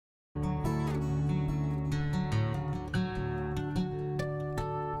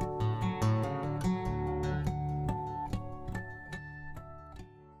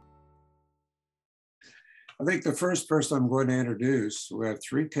I think the first person I'm going to introduce, we have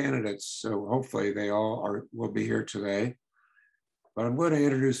three candidates, so hopefully they all will be here today. But I'm going to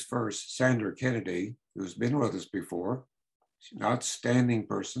introduce first Sandra Kennedy, who's been with us before. She's an outstanding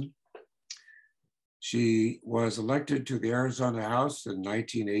person. She was elected to the Arizona House in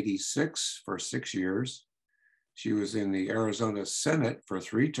 1986 for 6 years. She was in the Arizona Senate for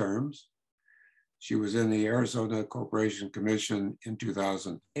 3 terms. She was in the Arizona Corporation Commission in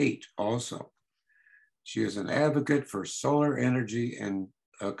 2008 also. She is an advocate for solar energy and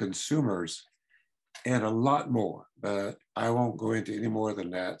consumers and a lot more, but I won't go into any more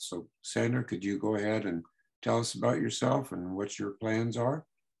than that. So Sandra, could you go ahead and tell us about yourself and what your plans are?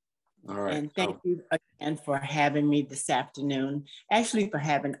 All right. And thank you again for having me this afternoon. Actually, for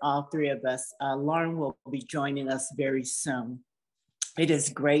having all three of us. Lauren will be joining us very soon. It is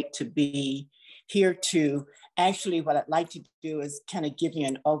great to be here to, actually what I'd like to do is kind of give you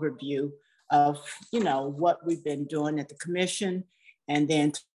an overview of, what we've been doing at the commission, and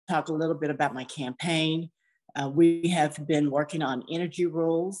then talk a little bit about my campaign. We have been working on energy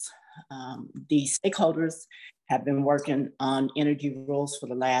rules. The stakeholders have been working on energy rules for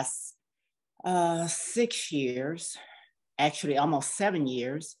the last 6 years, actually almost 7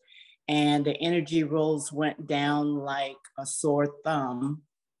 years. And the energy rules went down like a sore thumb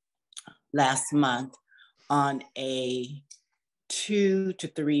last month on a 2 to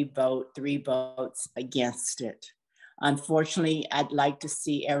 3 vote, 3 votes against it. Unfortunately, I'd like to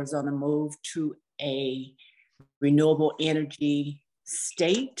see Arizona move to a renewable energy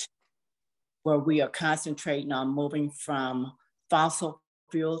state where we are concentrating on moving from fossil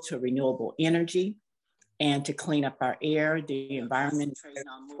fuel to renewable energy and to clean up our air. The environment is very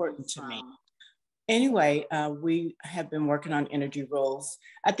important to me. Anyway, we have been working on energy rules.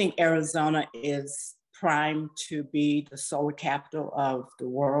 I think Arizona is primed to be the solar capital of the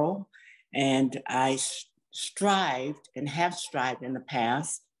world. And I strived and have strived in the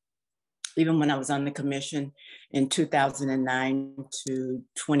past, even when I was on the commission in 2009 to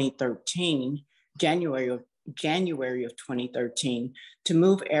 2013, January of 2013, to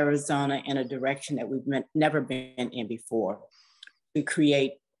move Arizona in a direction that we've never been in before, to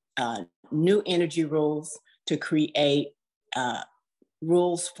create new energy rules, to create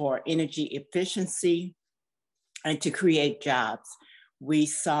rules for energy efficiency, and to create jobs. We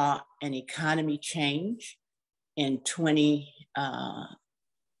saw an economy change in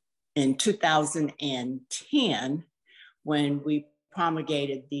 2010 when we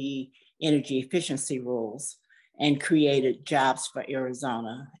promulgated the energy efficiency rules and created jobs for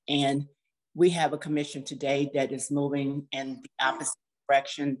Arizona. And we have a commission today that is moving in the opposite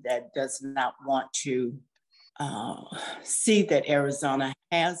direction, that does not want to see that Arizona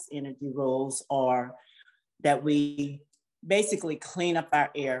has energy rules, or that we basically clean up our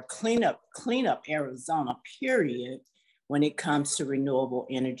air, clean up Arizona, period, when it comes to renewable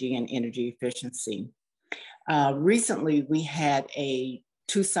energy and energy efficiency. Recently, we had a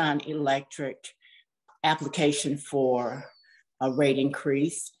Tucson Electric application for a rate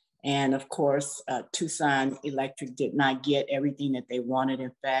increase. And of course, Tucson Electric did not get everything that they wanted.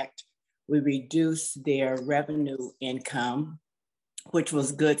 In fact, we reduced their revenue income, which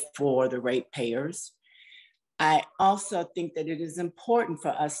was good for the ratepayers. I also think that it is important for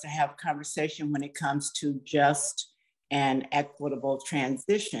us to have a conversation when it comes to just and equitable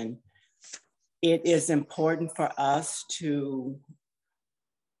transition. It is important for us to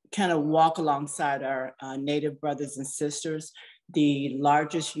kind of walk alongside our Native brothers and sisters. The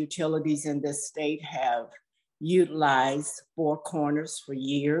largest utilities in this state have utilized Four Corners for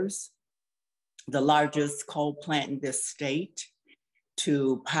years, the largest coal plant in this state,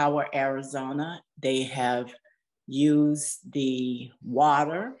 to power Arizona. They have used the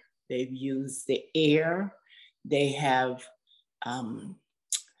water, they've used the air, they have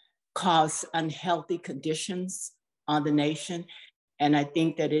caused unhealthy conditions on the nation. And I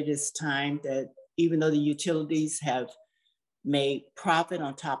think that it is time that, even though the utilities have made profit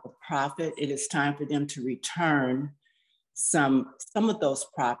on top of profit, it is time for them to return some of those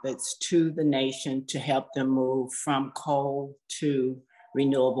profits to the nation to help them move from coal to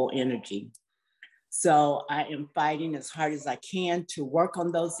renewable energy. So I am fighting as hard as I can to work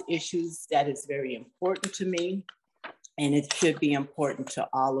on those issues. That is very important to me, and it should be important to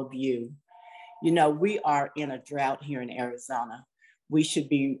all of you. You know, we are in a drought here in Arizona. We should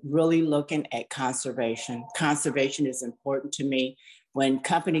be really looking at conservation. Conservation is important to me. When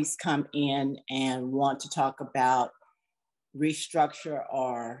companies come in and want to talk about restructure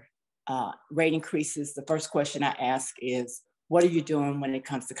or rate increases, the first question I ask is, what are you doing when it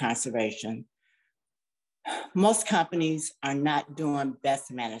comes to conservation? Most companies are not doing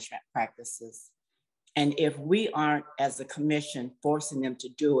best management practices. And if we aren't, as a commission, forcing them to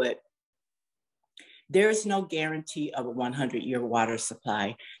do it, there's no guarantee of a 100-year water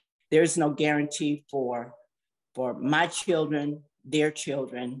supply. There's no guarantee for my children, their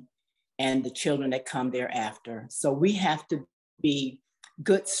children, and the children that come thereafter. So we have to be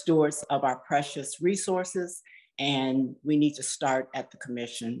good stewards of our precious resources, and we need to start at the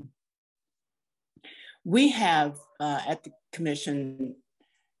commission. We have, at the commission,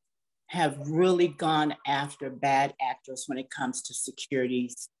 have really gone after bad actors when it comes to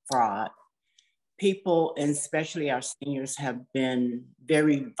securities fraud. People, and especially our seniors, have been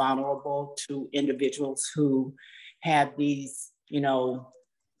very vulnerable to individuals who have these,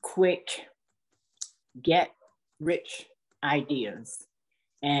 quick get rich ideas.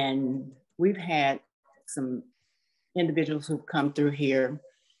 And we've had some individuals who've come through here,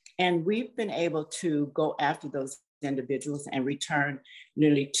 and we've been able to go after those individuals and return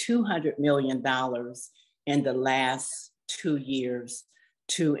nearly $200 million in the last 2 years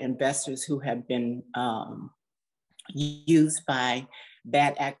to investors who have been used by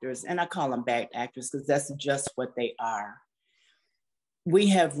bad actors. And I call them bad actors because that's just what they are. We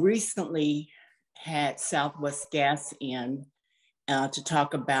have recently had Southwest Gas in to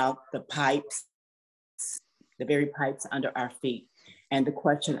talk about the pipes, the very pipes under our feet. And the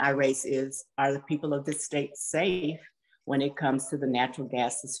question I raise is, are the people of this state safe when it comes to the natural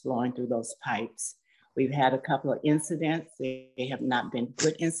gas that's flowing through those pipes? We've had a couple of incidents. They have not been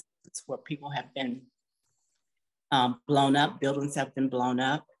good incidents where people have been blown up, buildings have been blown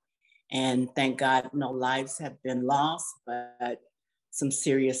up. And thank God no lives have been lost, but some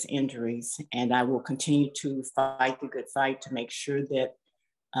serious injuries. And I will continue to fight the good fight to make sure that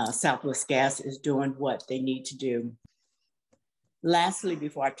Southwest Gas is doing what they need to do. Lastly,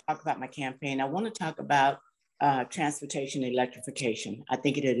 before I talk about my campaign, I want to talk about transportation electrification. I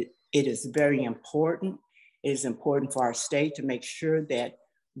think it is very important. It is important for our state to make sure that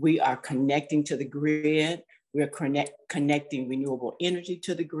we are connecting to the grid. We're connecting renewable energy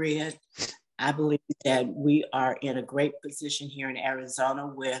to the grid. I believe that we are in a great position here in Arizona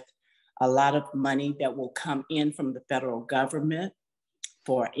with a lot of money that will come in from the federal government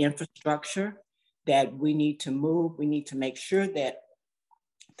for infrastructure that we need to move. We need to make sure that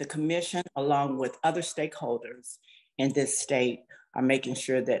the commission, along with other stakeholders in this state, are making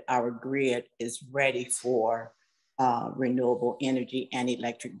sure that our grid is ready for renewable energy and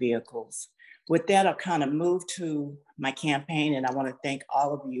electric vehicles. With that, I'll kind of move to my campaign, and I want to thank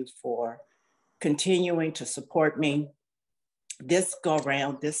all of you for continuing to support me. This go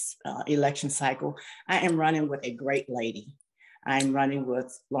around, this election cycle, I am running with a great lady. I'm running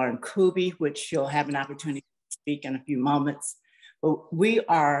with Lauren Kuby, which you'll have an opportunity to speak in a few moments. But we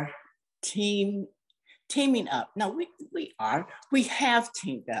are teaming up. No, we have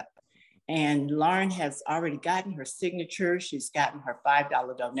teamed up. And Lauren has already gotten her signature. She's gotten her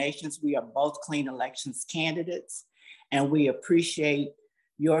 $5 donations. We are both clean elections candidates, and we appreciate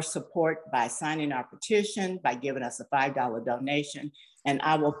your support by signing our petition, by giving us a $5 donation. And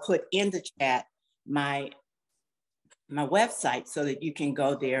I will put in the chat my website so that you can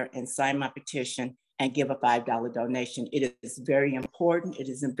go there and sign my petition and give a $5 donation. It is very important.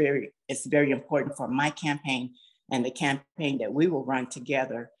 It's very important for my campaign and the campaign that we will run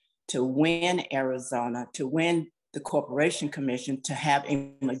together to win Arizona, to win the Corporation Commission, to have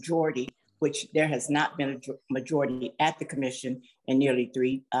a majority, which there has not been a majority at the commission in nearly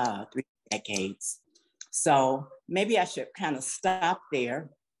three decades. So maybe I should kind of stop there,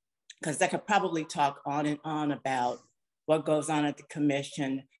 because I could probably talk on and on about what goes on at the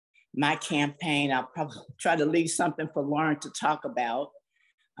commission, my campaign. I'll probably try to leave something for Lauren to talk about.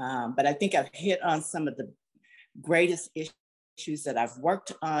 But I think I've hit on some of the greatest issues that I've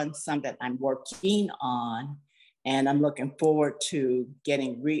worked on, some that I'm working on, and I'm looking forward to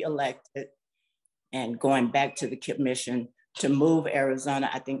getting reelected and going back to the commission to move Arizona.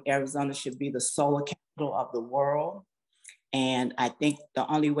 I think Arizona should be the solar capital of the world. And I think the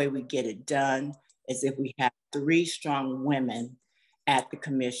only way we get it done is if we have 3 strong women at the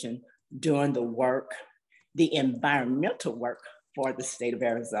commission doing the work, the environmental work for the state of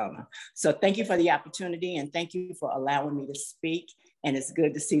Arizona. So thank you for the opportunity, and thank you for allowing me to speak. And it's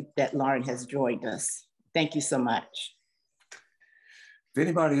good to see that Lauren has joined us. Thank you so much. If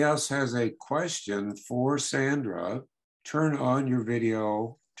anybody else has a question for Sandra, turn on your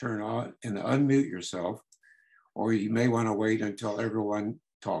video, turn on and unmute yourself, or you may want to wait until everyone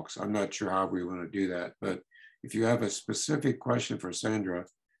talks. I'm not sure how we want to do that, but if you have a specific question for Sandra,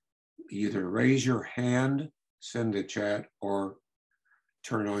 either raise your hand, send a chat, or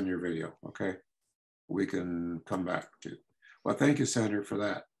turn on your video, okay? We can come back to. Well, thank you, Sandra, for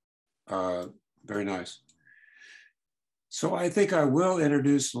that. Very nice. So I think I will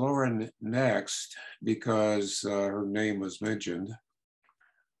introduce Lauren next because her name was mentioned.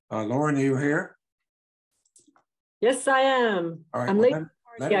 Lauren, are you here? Yes, I am. All right. I'm late.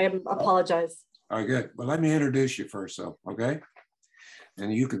 I apologize. All right, good. Well, let me introduce you first, though, okay?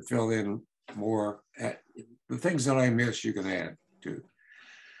 And you can fill in more. The things that I missed, you can add to.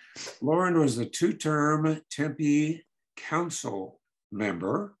 Lauren was a two-term Tempe council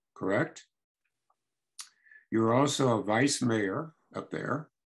member, correct? You're also a vice mayor up there.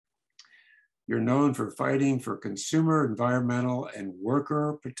 You're known for fighting for consumer, environmental, and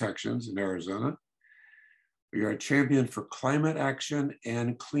worker protections in Arizona. You're a champion for climate action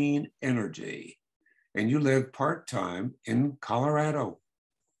and clean energy. And you live part-time in Colorado.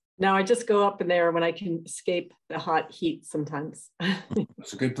 Now I just go up in there when I can escape the hot heat sometimes.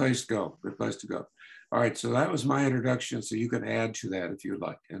 It's a good place to go, good place to go. All right, so that was my introduction. So you can add to that if you'd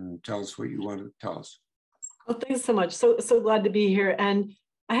like and tell us what you want to tell us. Well, thanks so much. So glad to be here. And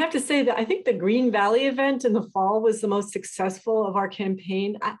I have to say that I think the Green Valley event in the fall was the most successful of our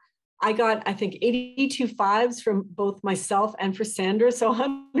campaign. I got, I think, 82 fives from both myself and for Sandra. So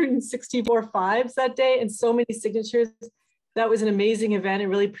 164 fives that day and so many signatures. That was an amazing event. I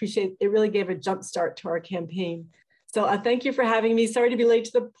really appreciate it. It really gave a jump start to our campaign. So thank you for having me. Sorry to be late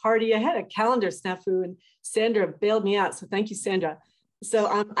to the party. I had a calendar snafu and Sandra bailed me out. So thank you, Sandra.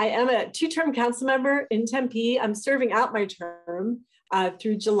 So I am a two-term council member in Tempe. I'm serving out my term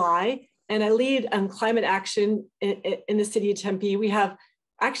through July, and I lead climate action in the city of Tempe. We have,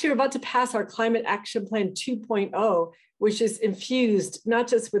 actually, we're about to pass our Climate Action Plan 2.0, which is infused not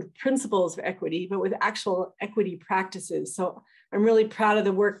just with principles of equity, but with actual equity practices. So I'm really proud of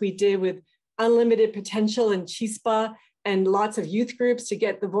the work we did with Unlimited Potential and Chispa and lots of youth groups to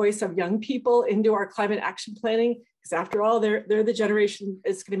get the voice of young people into our climate action planning. Because after all, they're the generation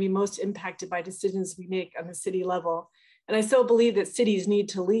that's going to be most impacted by decisions we make on the city level. And I so believe that cities need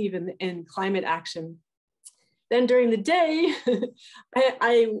to lead in climate action. Then during the day,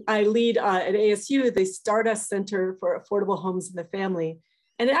 I lead at ASU, the Stardust Center for Affordable Homes and the Family.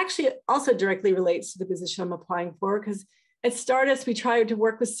 And it actually also directly relates to the position I'm applying for, because at Stardust, we try to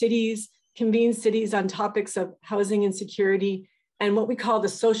work with cities, convene cities on topics of housing insecurity and what we call the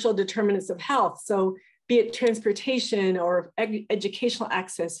social determinants of health. So be it transportation or educational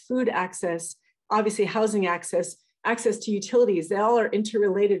access, food access, obviously housing access, access to utilities, they all are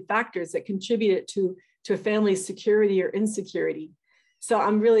interrelated factors that contribute to a family's security or insecurity. So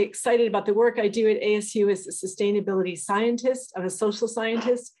I'm really excited about the work I do at ASU as a sustainability scientist. I'm a social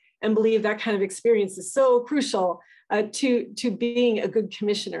scientist and believe that kind of experience is so crucial to being a good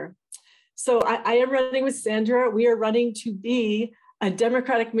commissioner. So I am running with Sandra. We are running to be a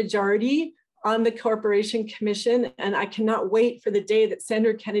Democratic majority on the Corporation Commission. And I cannot wait for the day that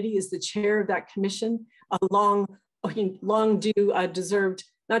Sandra Kennedy is the chair of that commission, a long due deserved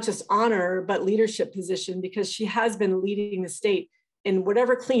not just honor, but leadership position, because she has been leading the state in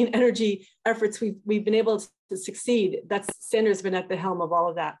whatever clean energy efforts we've been able to succeed. Sandra's been at the helm of all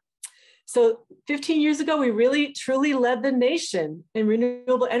of that. So 15 years ago, we really truly led the nation in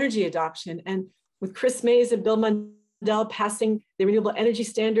renewable energy adoption. And with Chris Mays and Bill Mundell passing the renewable energy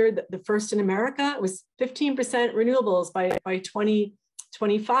standard, the first in America, it was 15% renewables by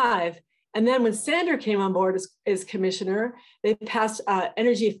 2025. And then when Sandra came on board as commissioner, they passed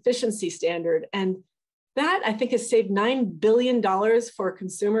energy efficiency standard. And that, I think, has saved $9 billion for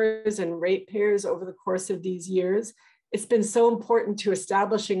consumers and ratepayers over the course of these years. It's been so important to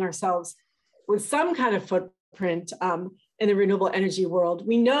establishing ourselves with some kind of footprint in the renewable energy world.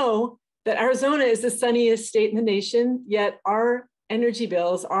 We know that Arizona is the sunniest state in the nation, yet our energy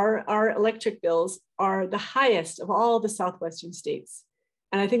bills, our electric bills are the highest of all the Southwestern states.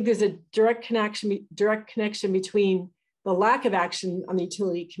 And I think there's a direct connection between the lack of action on the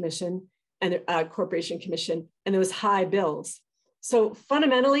Utility Commission and the Corporation Commission and those high bills. So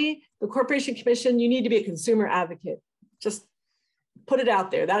fundamentally, the Corporation Commission, you need to be a consumer advocate. Just put it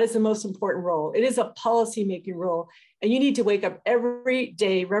out there. That is the most important role. It is a policy-making role. And you need to wake up every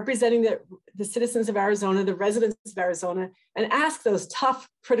day representing the citizens of Arizona, the residents of Arizona, and ask those tough,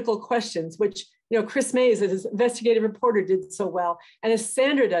 critical questions, which Chris Mays, as an investigative reporter, did so well. And as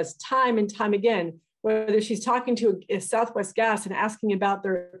Sandra does time and time again, whether she's talking to a Southwest Gas and asking about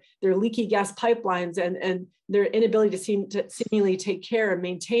their leaky gas pipelines and their inability to seemingly take care and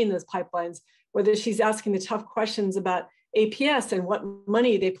maintain those pipelines, whether she's asking the tough questions about APS and what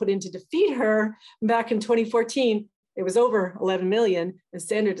money they put in to defeat her back in 2014, it was over 11 million, and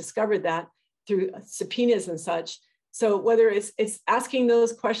Sandra discovered that through subpoenas and such. So whether it's asking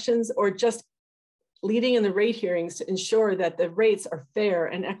those questions or just leading in the rate hearings to ensure that the rates are fair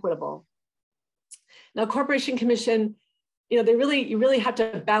and equitable. Now, Corporation Commission, you really have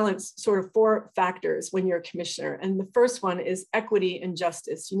to balance sort of 4 factors when you're a commissioner. And the first one is equity and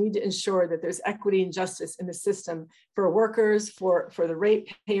justice. You need to ensure that there's equity and justice in the system for workers, for the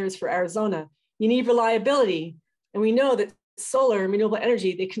ratepayers, for Arizona. You need reliability. And we know that solar and renewable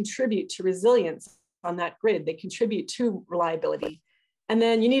energy, they contribute to resilience on that grid. They contribute to reliability. And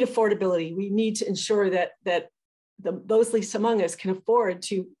then you need affordability. We need to ensure that those least among us can afford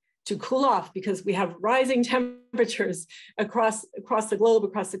to cool off, because we have rising temperatures across the globe,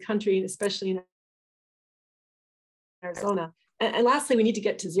 across the country, and especially in Arizona. And lastly, we need to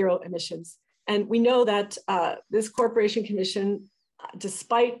get to zero emissions. And we know that this Corporation Commission,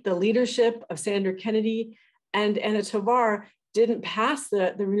 despite the leadership of Sandra Kennedy and Anna Tovar, didn't pass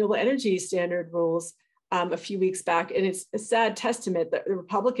the renewable energy standard rules a few weeks back. And it's a sad testament that the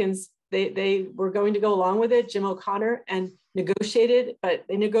Republicans, they were going to go along with it, Jim O'Connor, and negotiated, but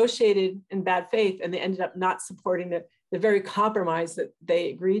they negotiated in bad faith, and they ended up not supporting the very compromise that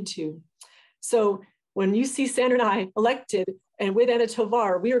they agreed to. So when you see Sandra and I elected, and with Anna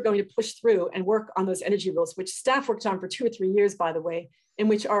Tovar, we are going to push through and work on those energy rules, which staff worked on for 2 or 3 years, by the way, and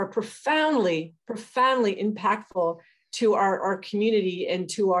which are profoundly, profoundly impactful to our community and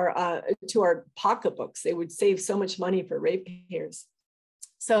to our pocketbooks. They would save so much money for ratepayers.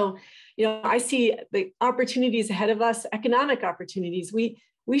 So, I see the opportunities ahead of us, economic opportunities.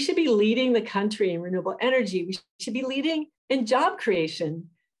 We should be leading the country in renewable energy. We should be leading in job creation,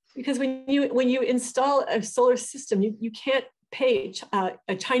 because when you install a solar system, you can't pay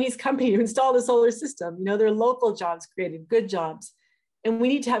a Chinese company to install the solar system. There are local jobs created, good jobs, and we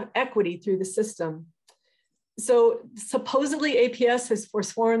need to have equity through the system. So supposedly APS has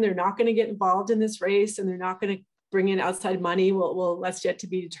forsworn they're not going to get involved in this race, and they're not going to bring in outside money. Well, that's yet to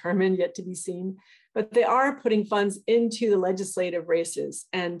be determined, yet to be seen. But they are putting funds into the legislative races,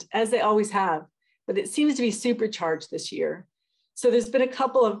 and as they always have, but it seems to be supercharged this year. So there's been a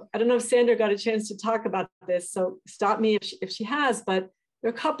couple of, I don't know if Sandra got a chance to talk about this, so stop me if she has, but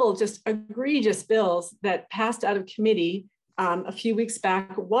there are a couple of just egregious bills that passed out of committee a few weeks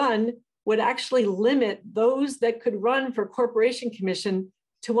back. One would actually limit those that could run for Corporation Commission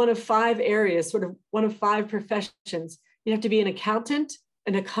to one of 5 areas, sort of one of 5 professions. You have to be an accountant,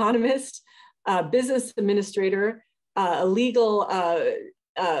 an economist, a business administrator, a legal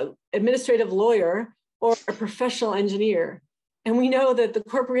administrative lawyer, or a professional engineer. And we know that the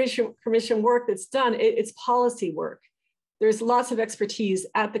Corporation Commission work that's done, it's policy work. There's lots of expertise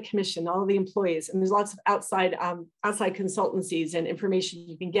at the commission, all of the employees, and there's lots of outside consultancies and information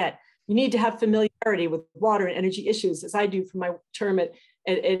you can get. You need to have familiarity with water and energy issues, as I do from my term at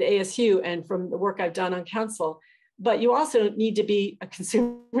ASU and from the work I've done on council. But you also need to be a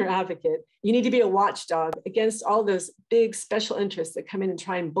consumer advocate. You need to be a watchdog against all those big special interests that come in and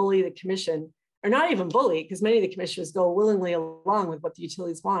try and bully the commission, or not even bully, because many of the commissioners go willingly along with what the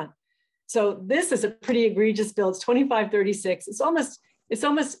utilities want. So this is a pretty egregious bill. It's 2536. It's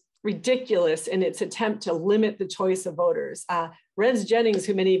almost ridiculous in its attempt to limit the choice of voters. Renz Jennings,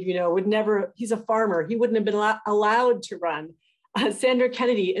 who many of you know, would never, he's a farmer. He wouldn't have been allowed to run. Sandra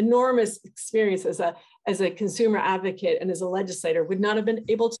Kennedy, enormous experience as a consumer advocate and as a legislator, would not have been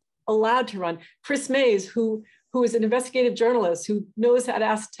allowed to run. Chris Mays, who is an investigative journalist who knows how to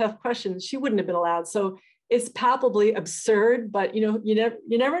ask tough questions, she wouldn't have been allowed. So it's palpably absurd, but you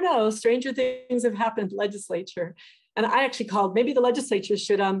never know. Stranger things have happened in the legislature. And I actually called, maybe the legislature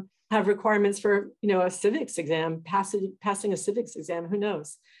should have requirements for a civics exam, passing a civics exam, who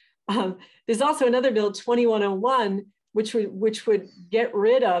knows? There's also another bill, 2101, which would get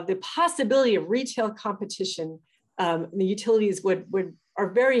rid of the possibility of retail competition. The utilities are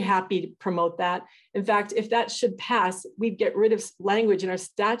very happy to promote that. In fact, if that should pass, we'd get rid of language in our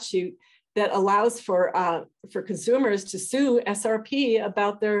statute that allows for consumers to sue SRP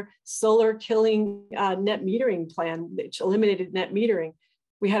about their solar killing net metering plan, which eliminated net metering.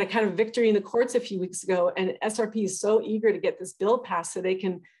 We had a kind of victory in the courts a few weeks ago, and SRP is so eager to get this bill passed so they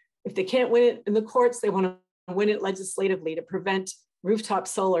can, if they can't win it in the courts, they want to win it legislatively to prevent rooftop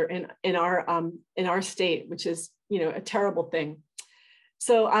solar in our state, which is a terrible thing.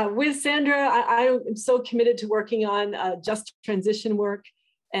 So with Sandra, I am so committed to working on just transition work.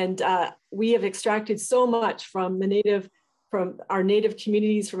 And we have extracted so much from our native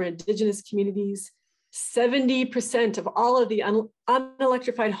communities, from our indigenous communities. 70% of all of the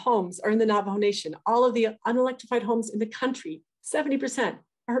unelectrified homes are in the Navajo Nation. All of the unelectrified homes in the country, 70%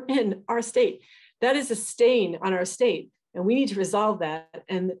 are in our state. That is a stain on our state, and we need to resolve that.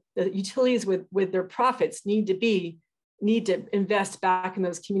 And the utilities with their profits need to invest back in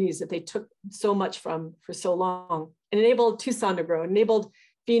those communities that they took so much from for so long, and enabled Tucson to grow, enabled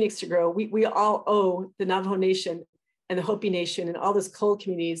Phoenix to grow. We all owe the Navajo Nation and the Hopi Nation and all those coal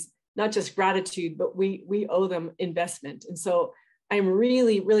communities, not just gratitude, but we owe them investment. And so I'm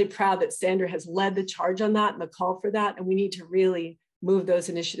really, really proud that Sandra has led the charge on that and the call for that. And we need to really move those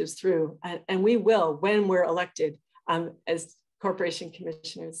initiatives through. And we will when we're elected as corporation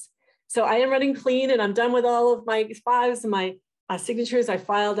commissioners. So I am running clean and I'm done with all of my files and my signatures. I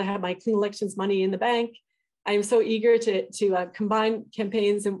filed, I have my clean elections money in the bank. I am so eager to combine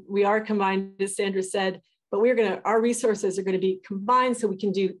campaigns, and we are combined, as Sandra said, but our resources are gonna be combined so we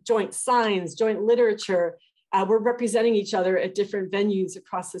can do joint signs, joint literature. We're representing each other at different venues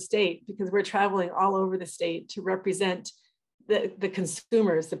across the state because we're traveling all over the state to represent the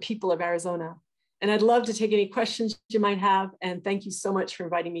consumers, the people of Arizona. And I'd love to take any questions you might have. And thank you so much for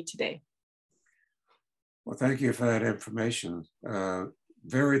inviting me today. Well, thank you for that information.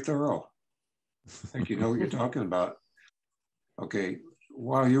 Very thorough. I think you know what you're talking about. Okay,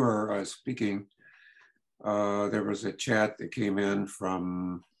 while you were speaking, there was a chat that came in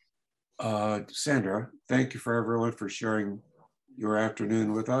from Sandra. Thank you for everyone for sharing your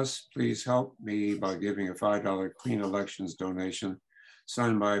afternoon with us. Please help me by giving a $5 Clean Elections donation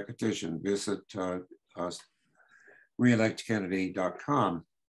signed by a petition. Visit reelectkennedy.com.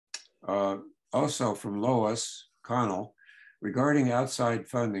 Also from Lois Connell, regarding outside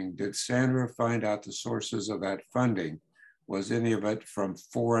funding, did Sandra find out the sources of that funding? Was any of it from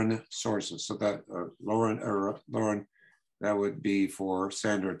foreign sources? So that Lauren, that would be for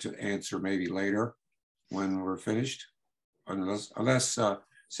Sandra to answer maybe later when we're finished, unless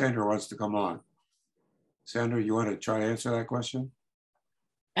Sandra wants to come on. Sandra, you want to try to answer that question?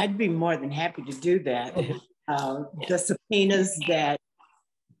 I'd be more than happy to do that. The subpoenas that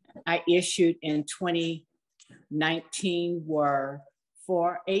I issued in 2019 were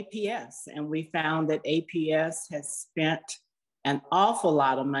for APS, and we found that APS has spent an awful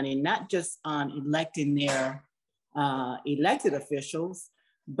lot of money, not just on electing their elected officials,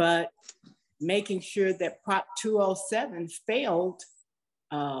 but making sure that Prop 207 failed,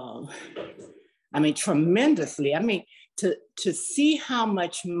 tremendously. To see how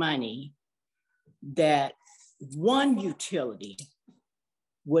much money that one utility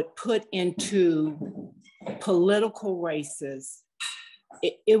would put into political races,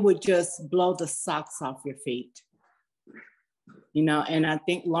 it would just blow the socks off your feet. And I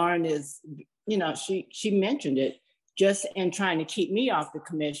think Lauren is, she mentioned it, just in trying to keep me off the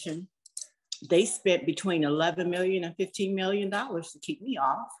commission, they spent between $11 million and $15 million to keep me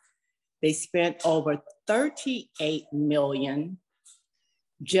off. They spent over $38 million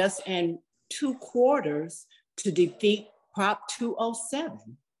just in 2 quarters to defeat Prop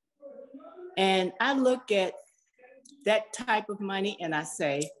 207. And I look at that type of money and I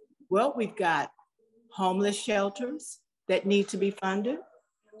say, well, we've got homeless shelters that need to be funded.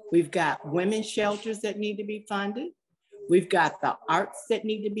 We've got women's shelters that need to be funded. We've got the arts that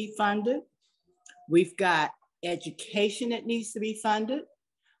need to be funded. We've got education that needs to be funded,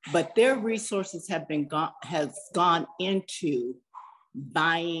 but their resources have gone into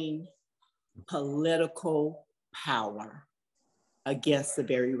buying political power against the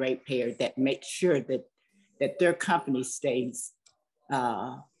very ratepayer that makes sure that their company stays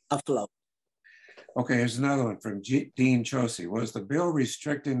afloat. Okay, here's another one from Dean Chosey. Was the bill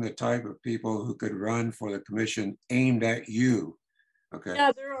restricting the type of people who could run for the commission aimed at you? Okay.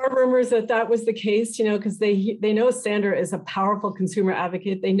 Yeah, there are rumors that was the case, because they know Sandra is a powerful consumer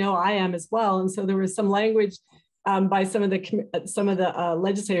advocate. They know I am as well, and so there was some language by some of the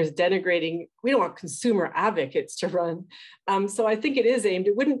legislators denigrating. We don't want consumer advocates to run. So I think it is aimed.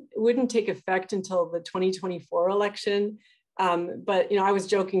 It wouldn't take effect until the 2024 election. But I was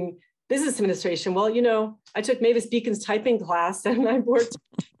joking. Business administration. Well, I took Mavis Beacon's typing class and I worked.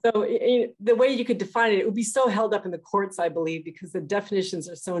 So the way you could define it would be so held up in the courts, I believe, because the definitions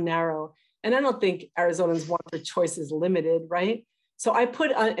are so narrow. And I don't think Arizonans want their choices limited, right? So I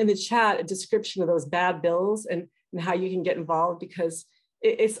put in the chat a description of those bad bills and how you can get involved, because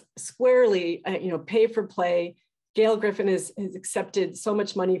it's squarely, pay for play. Gail Griffin has accepted so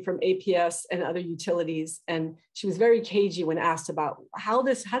much money from APS and other utilities. And she was very cagey when asked about how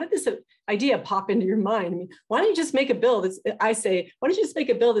did this idea pop into your mind? Why don't you just make a bill why don't you just make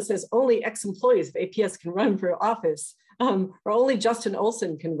a bill that says only ex-employees of APS can run for office, or only Justin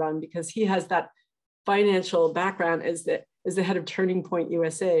Olson can run because he has that financial background as the head of Turning Point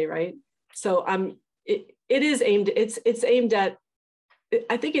USA, right? So it is aimed, it's aimed at,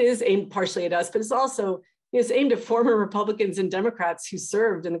 I think it is aimed partially at us, but it's also, it's aimed at former Republicans and Democrats who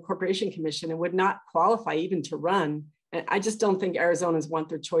served in the Corporation Commission and would not qualify even to run. And I just don't think Arizonans want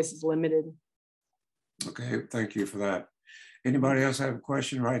their choices limited. Okay, thank you for that. Anybody else have a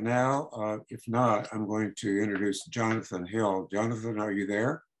question right now? If not, I'm going to introduce Jonathan Hill. Jonathan, are you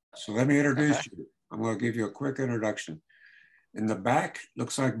there? So let me introduce you. I'm going to give you a quick introduction. In the back,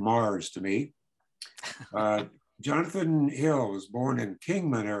 looks like Mars to me. Jonathan Hill was born in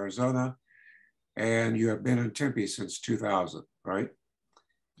Kingman, Arizona, and you have been in Tempe since 2000, right?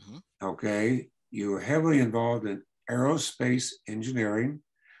 Mm-hmm. Okay. You are heavily involved in aerospace engineering.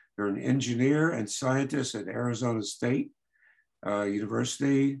 You're an engineer and scientist at Arizona State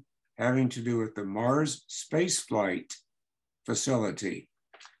University, having to do with the Mars spaceflight facility.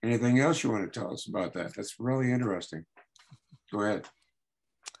 Anything else you want to tell us about that? That's really interesting. Go ahead.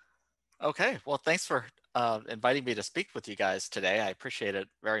 Okay, well, thanks for inviting me to speak with you guys today. I appreciate it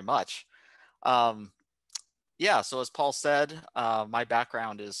very much. Yeah, so as Paul said, my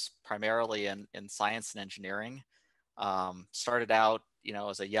background is primarily in science and engineering. Started out,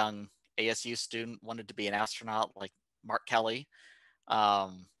 as a young ASU student, wanted to be an astronaut like Mark Kelly.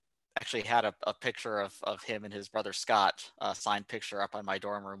 Actually had a picture of him and his brother Scott, a signed picture up on my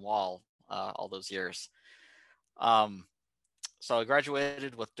dorm room wall all those years. So I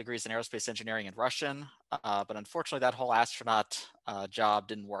graduated with degrees in aerospace engineering and Russian, but unfortunately that whole astronaut job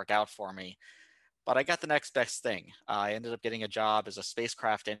didn't work out for me. But I got the next best thing. I ended up getting a job as a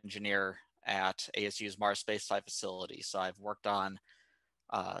spacecraft engineer at ASU's Mars Space Flight Facility. So I've worked on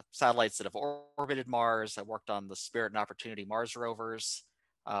satellites that have orbited Mars. I worked on the Spirit and Opportunity Mars rovers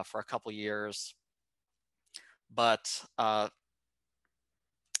for a couple years. But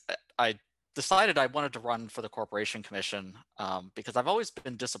I decided I wanted to run for the Corporation Commission because I've always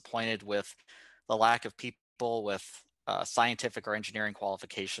been disappointed with the lack of people with scientific or engineering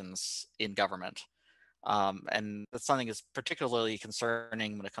qualifications in government. And that's something that's particularly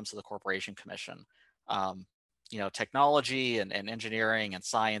concerning when it comes to the Corporation Commission. Technology and engineering and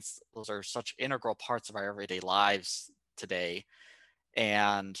science, those are such integral parts of our everyday lives today.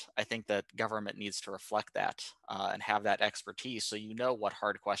 And I think that government needs to reflect that and have that expertise so you know what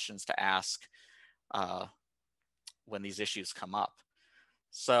hard questions to ask when these issues come up.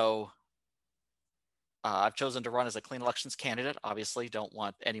 So I've chosen to run as a clean elections candidate. Obviously, don't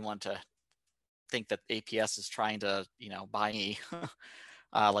want anyone to think that APS is trying to, buy me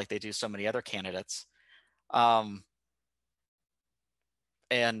like they do so many other candidates. And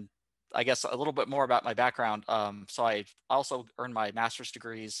I guess a little bit more about my background. So I also earned my master's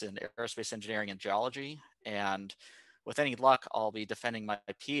degrees in aerospace engineering and geology. And with any luck, I'll be defending my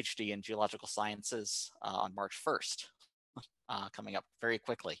PhD in geological sciences on March 1st, coming up very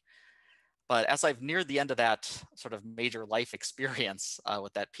quickly. But as I've neared the end of that sort of major life experience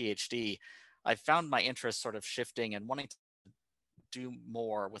with that PhD, I've found my interest sort of shifting and wanting to do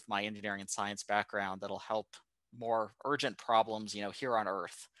more with my engineering and science background that'll help more urgent problems, here on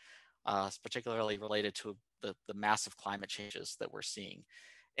Earth, particularly related to the massive climate changes that we're seeing.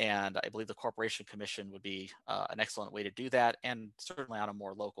 And I believe the Corporation Commission would be an excellent way to do that, and certainly on a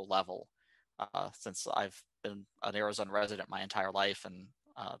more local level, since I've been an Arizona resident my entire life and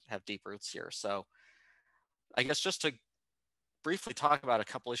have deep roots here. So I guess just to briefly talk about a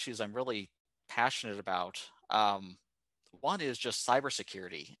couple issues I'm really passionate about. One is just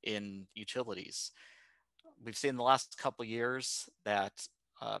cybersecurity in utilities. We've seen in the last couple of years that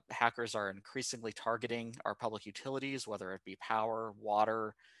hackers are increasingly targeting our public utilities, whether it be power,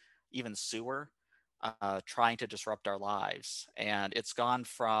 water, even sewer, trying to disrupt our lives. And it's gone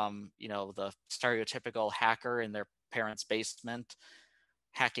from, the stereotypical hacker in their parents' basement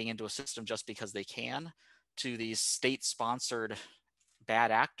hacking into a system just because they can, to these state-sponsored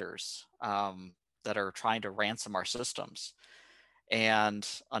bad actors that are trying to ransom our systems. And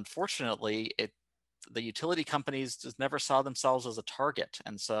unfortunately, the utility companies just never saw themselves as a target.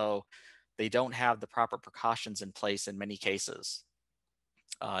 And so they don't have the proper precautions in place in many cases.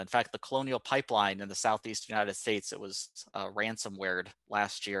 In fact, the Colonial Pipeline in the Southeast United States, it was ransomwared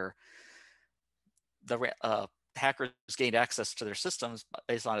last year. The hackers gained access to their systems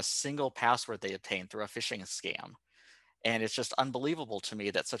based on a single password they obtained through a phishing scam. And it's just unbelievable to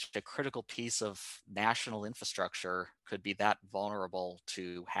me that such a critical piece of national infrastructure could be that vulnerable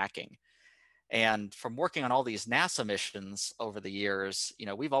to hacking. And from working on all these NASA missions over the years,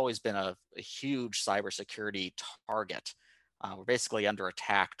 we've always been a huge cybersecurity target. We're basically under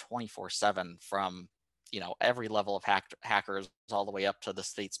attack 24/7 from, every level of hackers all the way up to the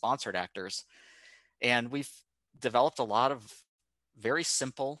state-sponsored actors. And we've developed a lot of very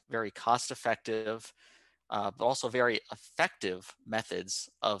simple, very cost-effective, but also very effective methods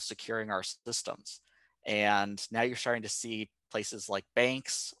of securing our systems. And now you're starting to see places like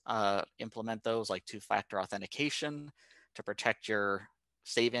banks implement those, like two-factor authentication to protect your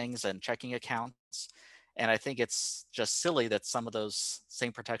savings and checking accounts. And I think it's just silly that some of those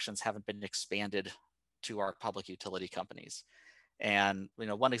same protections haven't been expanded to our public utility companies. And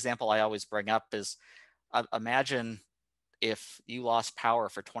one example I always bring up is imagine if you lost power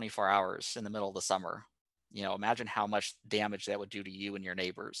for 24 hours in the middle of the summer. Imagine how much damage that would do to you and your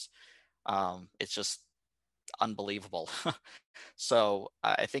neighbors. It's just unbelievable. So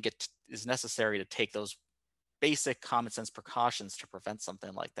I think it is necessary to take those basic common sense precautions to prevent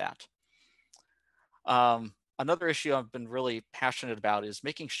something like that. Another issue I've been really passionate about is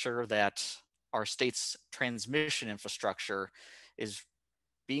making sure that our state's transmission infrastructure is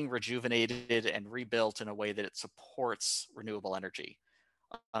being rejuvenated and rebuilt in a way that it supports renewable energy.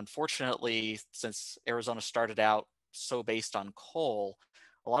 Unfortunately, since Arizona started out so based on coal,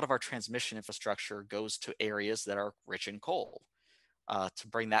 a lot of our transmission infrastructure goes to areas that are rich in coal to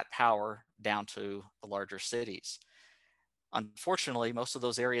bring that power down to the larger cities. Unfortunately, most of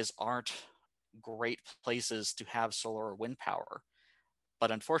those areas aren't great places to have solar or wind power.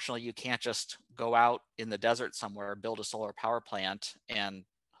 But unfortunately, you can't just go out in the desert somewhere, build a solar power plant, and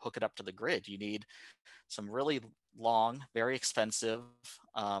hook it up to the grid. You need some really long, very expensive,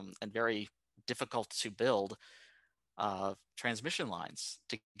 and very difficult to build transmission lines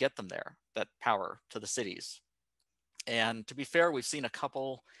to get them there, that power to the cities. And to be fair, we've seen a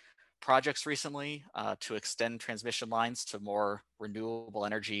couple projects recently to extend transmission lines to more renewable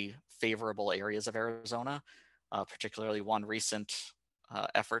energy favorable areas of Arizona, particularly one recent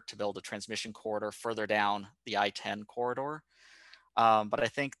effort to build a transmission corridor further down the I-10 corridor. But I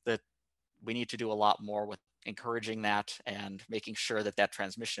think that we need to do a lot more with encouraging that and making sure that that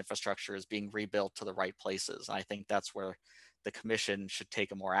transmission infrastructure is being rebuilt to the right places. And I think that's where the commission should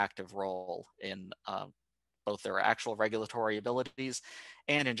take a more active role in both their actual regulatory abilities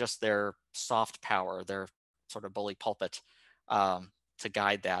and in just their soft power, their sort of bully pulpit to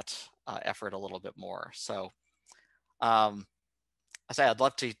guide that effort a little bit more. So I say I'd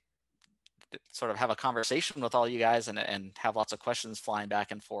love to sort of have a conversation with all you guys and have lots of questions flying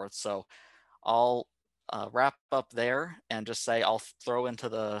back and forth. So I'll wrap up there and just say I'll throw into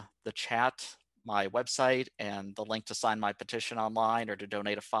the chat my website and the link to sign my petition online or to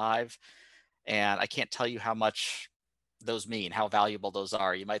donate a $5. And I can't tell you how much those mean, how valuable those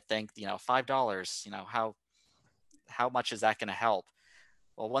are. You might think, $5, how much is that going to help?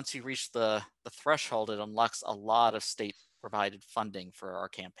 Well, once you reach the threshold, it unlocks a lot of state provided funding for our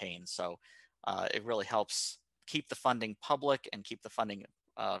campaign. So it really helps keep the funding public and keep the funding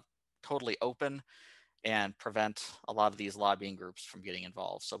totally open and prevent a lot of these lobbying groups from getting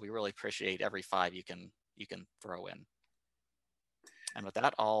involved. So we really appreciate every $5 you can throw in. And with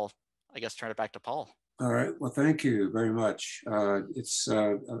that, I'll, I guess, turn it back to Paul. All right. Well, thank you very much. It's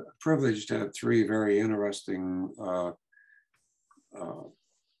a privilege to have 3 very interesting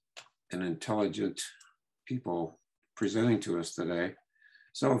and intelligent people presenting to us today.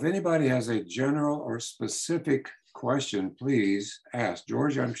 So if anybody has a general or specific question, please ask.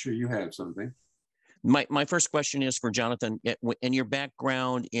 George, I'm sure you have something. My first question is for Jonathan. In your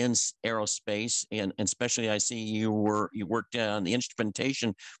background in aerospace, and especially I see you worked on the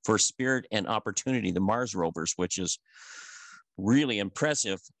instrumentation for Spirit and Opportunity, the Mars rovers, which is really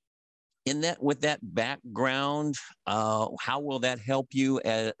impressive. With that background, how will that help you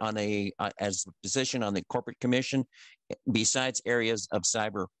as a position on the corporate commission, besides areas of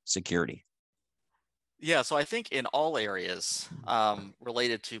cyber security? Yeah, so I think in all areas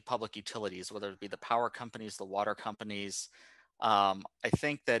related to public utilities, whether it be the power companies, the water companies, I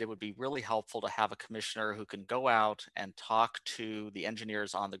think that it would be really helpful to have a commissioner who can go out and talk to the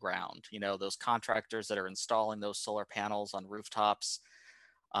engineers on the ground, those contractors that are installing those solar panels on rooftops,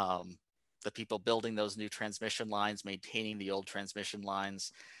 the people building those new transmission lines, maintaining the old transmission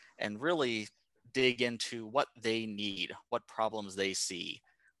lines, and really dig into what they need, what problems they see.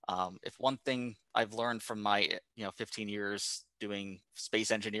 If one thing I've learned from my 15 years doing space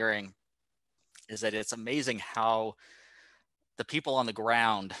engineering is that it's amazing how the people on the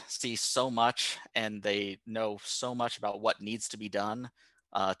ground see so much and they know so much about what needs to be done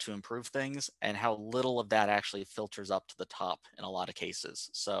to improve things, and how little of that actually filters up to the top in a lot of cases.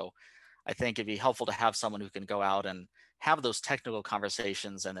 So I think it'd be helpful to have someone who can go out and have those technical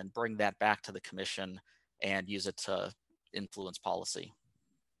conversations and then bring that back to the commission and use it to influence policy.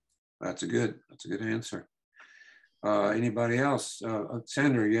 That's a good answer. Anybody else?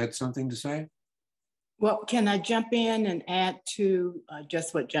 Sandra, you had something to say? Well, can I jump in and add to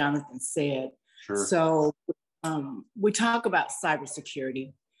just what Jonathan said? Sure. So we talk about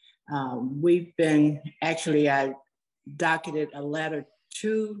cybersecurity. We've been, actually, I docketed a letter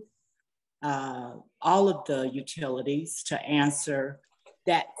to all of the utilities to answer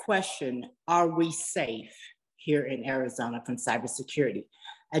that question, are we safe here in Arizona from cybersecurity?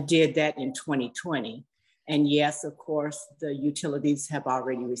 I did that in 2020. And yes, of course, the utilities have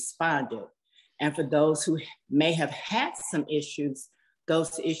already responded. And for those who may have had some issues,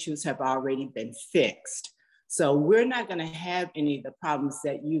 those issues have already been fixed. So we're not going to have any of the problems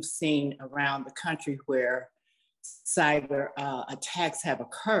that you've seen around the country where cyber attacks have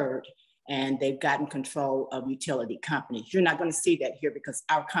occurred and they've gotten control of utility companies. You're not going to see that here because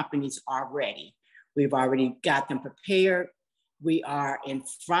our companies are ready. We've already got them prepared. We are in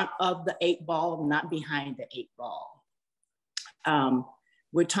front of the 8 ball, not behind the 8 ball.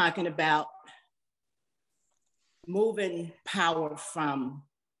 We're talking about moving power from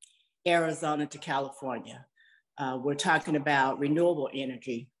Arizona to California. We're talking about renewable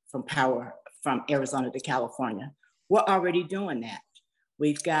energy from power from Arizona to California. We're already doing that.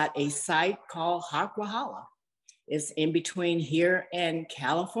 We've got a site called Harquahala. It's in between here and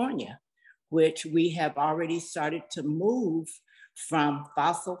California, which we have already started to move from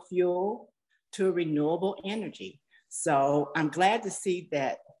fossil fuel to renewable energy. So I'm glad to see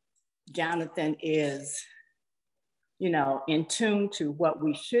that Jonathan is, in tune to what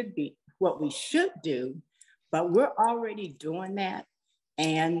we should do, but we're already doing that.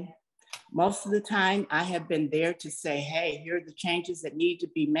 And most of the time I have been there to say, hey, here are the changes that need to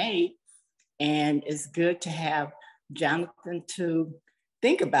be made. And it's good to have Jonathan to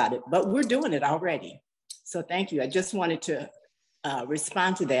think about it, but we're doing it already. So thank you. I just wanted to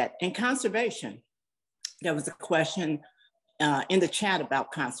respond to that. And conservation, there was a question in the chat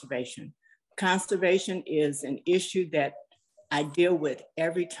about conservation. Conservation is an issue that I deal with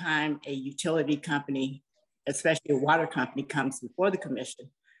every time a utility company, especially a water company, comes before the commission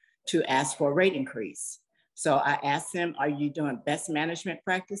to ask for a rate increase. So I ask them, are you doing best management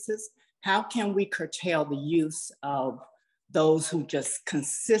practices? How can we curtail the use of those who just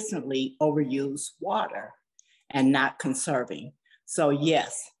consistently overuse water and not conserving? So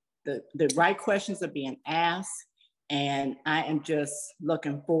yes, the right questions are being asked, and I am just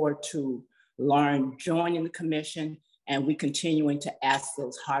looking forward to Lauren joining the commission and we continuing to ask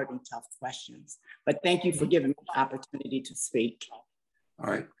those hard and tough questions. But thank you for giving me the opportunity to speak.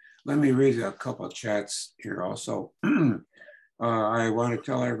 All right, let me read a couple of chats here also. I want to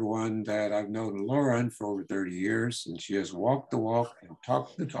tell everyone that I've known Lauren for over 30 years and she has walked the walk and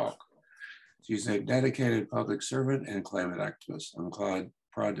talked the talk. She's a dedicated public servant and climate activist. I'm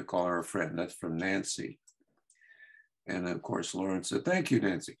proud to call her a friend. That's from Nancy. And of course, Lauren said, thank you,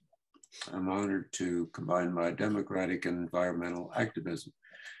 Nancy. I'm honored to combine my democratic and environmental activism.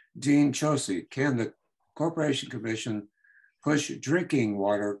 Dean Chosey, can the Corporation Commission push drinking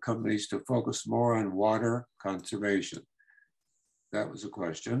water companies to focus more on water conservation? That was a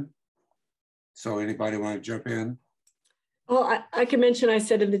question. So anybody want to jump in? Well, I can mention, I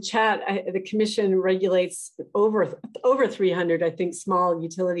said in the chat, the commission regulates over 300, I think, small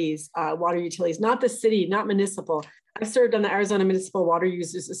utilities, water utilities, not the city, not municipal. I've served on the Arizona Municipal Water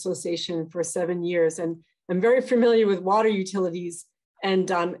Users Association for 7 years, and I'm very familiar with water utilities and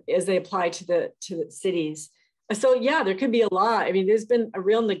as they apply to the cities. So yeah, there could be a lot. I mean, there's been a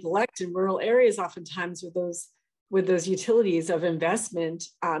real neglect in rural areas oftentimes with those utilities of investment,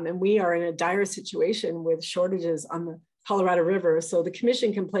 and we are in a dire situation with shortages on the Colorado River. So the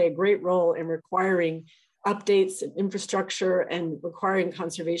commission can play a great role in requiring updates and infrastructure and requiring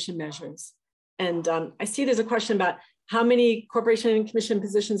conservation measures. And I see there's a question about how many corporation and commission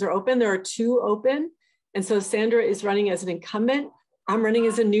positions are open. There are 2 open. And so Sandra is running as an incumbent. I'm running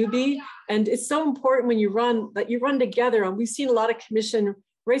as a newbie. And it's so important when you run that you run together. And we've seen a lot of commission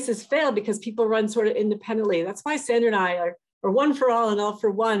races fail because people run sort of independently. That's why Sandra and I are one for all and all for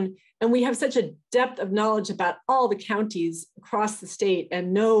one. And we have such a depth of knowledge about all the counties across the state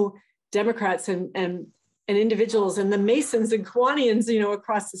and know Democrats and individuals and the Masons and Kiwanians,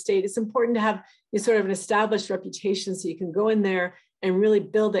 across the state. It's important to have sort of an established reputation so you can go in there and really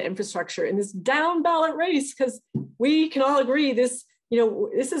build the infrastructure in this down ballot race, because we can all agree this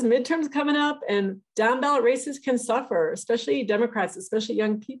is midterms coming up and down ballot races can suffer, especially Democrats, especially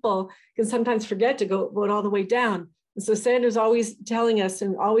young people can sometimes forget to go vote all the way down. And so Sandra's always telling us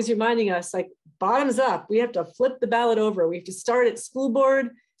and always reminding us, like, bottoms up, we have to flip the ballot over. We have to start at school board.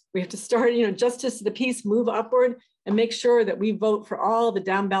 We have to start, justice of the peace, move upward and make sure that we vote for all the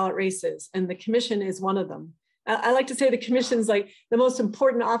down ballot races. And the commission is one of them. I like to say the commission's like the most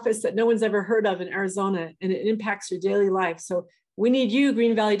important office that no one's ever heard of in Arizona, and it impacts your daily life. So we need you,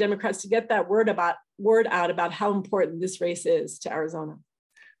 Green Valley Democrats, to get that word out about how important this race is to Arizona.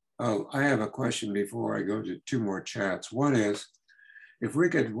 Oh, I have a question before I go to 2 more chats. One is, If we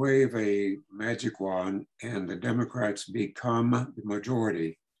could wave a magic wand and the Democrats become the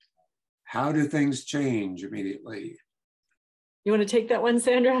majority, how do things change immediately? You want to take that one,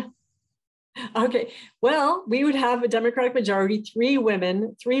 Sandra? Okay, well, we would have a Democratic majority, three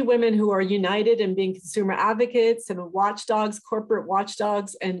women who are united in being consumer advocates and watchdogs, corporate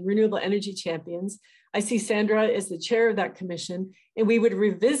watchdogs, and renewable energy champions. I see Sandra as the chair of that commission, and we would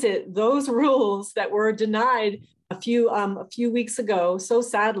revisit those rules that were denied a few weeks ago, so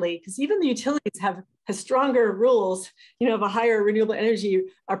sadly, because even the utilities have stronger rules, of a higher renewable energy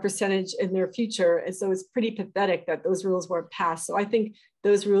percentage in their future. And so it's pretty pathetic that those rules weren't passed. So I think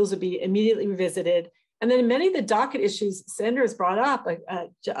those rules would be immediately revisited. And then many of the docket issues Sandra has brought up, a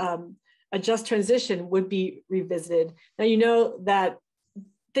just transition would be revisited. Now, you know that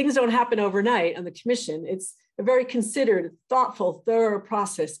things don't happen overnight on the commission. It's a very considered, thoughtful, thorough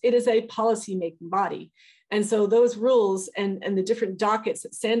process. It is a policy-making body. And so those rules and the different dockets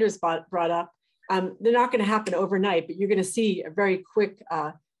that Sandra's brought up, they're not going to happen overnight, but you're going to see a very quick,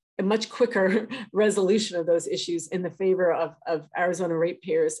 a much quicker resolution of those issues in the favor of Arizona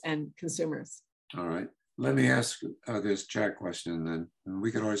ratepayers and consumers. All right. Let me ask this chat question then, and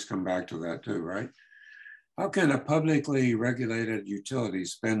we can always come back to that too, right? How can a publicly regulated utility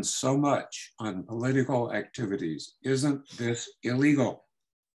spend so much on political activities? Isn't this illegal?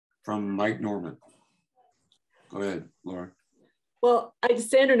 From Mike Norman. Go ahead, Laura. Well,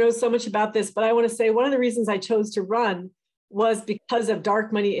 Sandra knows so much about this, but I want to say one of the reasons I chose to run was because of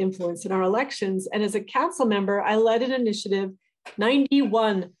dark money influence in our elections. And as a council member, I led an initiative.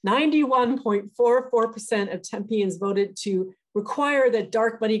 91.44% of Tempeans voted to require that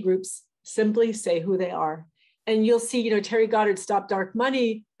dark money groups simply say who they are. And you'll see, Terry Goddard's Stop Dark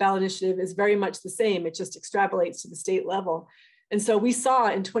Money ballot initiative is very much the same. It just extrapolates to the state level. And so we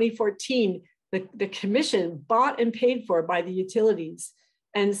saw in 2014, the commission bought and paid for by the utilities.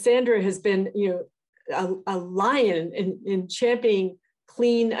 And Sandra has been, a lion in championing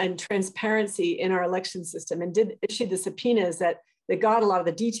clean and transparency in our election system, and did issue the subpoenas that got a lot of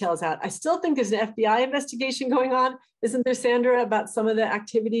the details out. I still think there's an FBI investigation going on, isn't there, Sandra, about some of the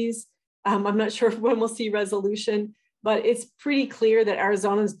activities? I'm not sure when we'll see resolution, but it's pretty clear that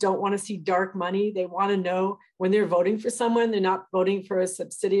Arizonans don't want to see dark money. They want to know when they're voting for someone, they're not voting for a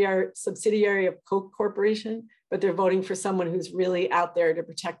subsidiary of Coke Corporation, but they're voting for someone who's really out there to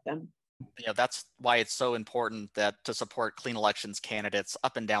protect them. That's why it's so important that to support clean elections candidates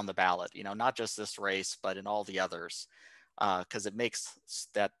up and down the ballot, not just this race, but in all the others, because it makes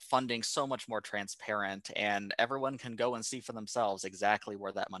that funding so much more transparent and everyone can go and see for themselves exactly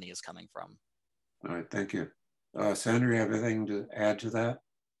where that money is coming from. All right, thank you. Sandra, you have anything to add to that?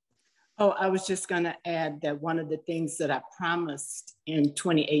 Oh, I was just going to add that one of the things that I promised in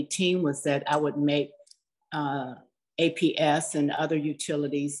 2018 was that I would make APS and other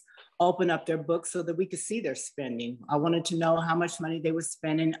utilities open up their books so that we could see their spending. I wanted to know how much money they were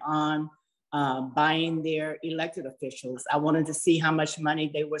spending on buying their elected officials. I wanted to see how much money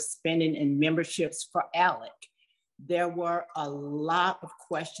they were spending in memberships for ALEC. There were a lot of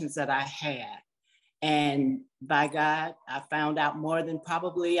questions that I had. And by God, I found out more than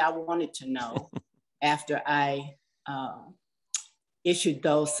probably I wanted to know after I issued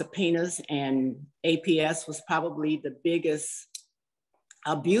those subpoenas, and APS was probably the biggest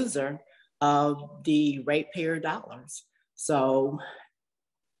abuser of the ratepayer dollars. So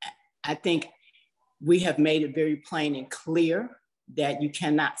I think we have made it very plain and clear that you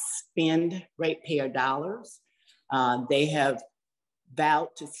cannot spend ratepayer dollars. They have vowed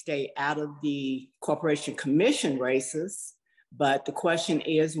to stay out of the corporation commission races, but the question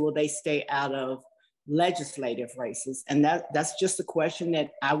is, will they stay out of legislative races? And that's just a question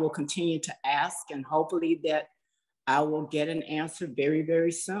that I will continue to ask, and hopefully that I will get an answer very,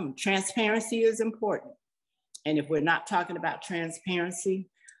 very soon. Transparency is important. And if we're not talking about transparency,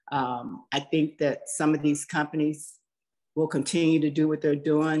 I think that some of these companies will continue to do what they're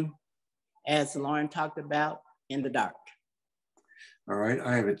doing, as Lauren talked about, in the dark. All right,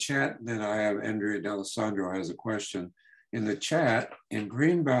 I have a chat, and then I have Andrea D'Alessandro has a question. In the chat, in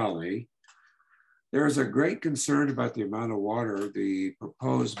Green Valley, there is a great concern about the amount of water the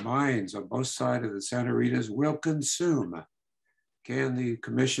proposed mines on both sides of the Santa Ritas will consume. Can the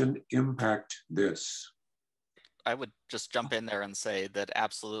commission impact this? I would just jump in there and say that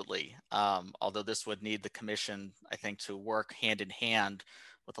absolutely. Although this would need the commission, I think, to work hand in hand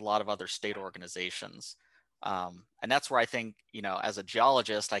with a lot of other state organizations. And that's where I think, as a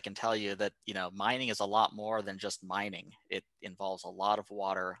geologist, I can tell you that, mining is a lot more than just mining. It involves a lot of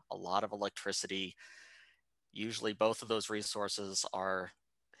water, a lot of electricity. Usually both of those resources are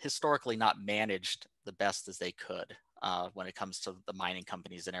historically not managed the best as they could. when it comes to the mining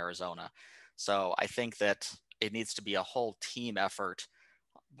companies in Arizona. So I think that it needs to be a whole team effort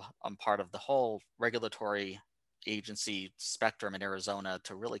on part of the whole regulatory agency spectrum in Arizona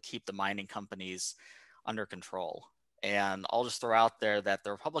to really keep the mining companies under control. And I'll just throw out there that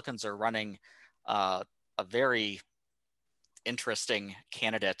the Republicans are running a very interesting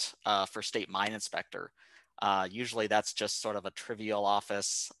candidate for state mine inspector. Usually that's just sort of a trivial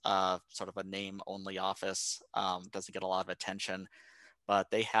office, sort of a name-only office, doesn't get a lot of attention,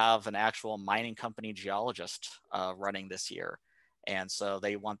 but they have an actual mining company geologist running this year. And so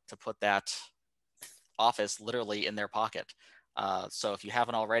they want to put that office literally in their pocket. So if you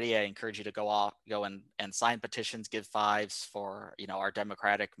haven't already, I encourage you to go and sign petitions, give fives for our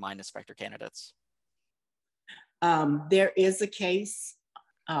Democratic mine inspector candidates. There is a case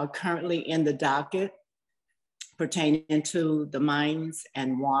currently in the docket pertaining to the mines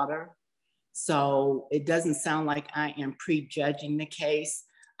and water. So it doesn't sound like I am prejudging the case.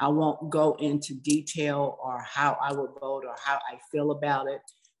 I won't go into detail or how I would vote or how I feel about it,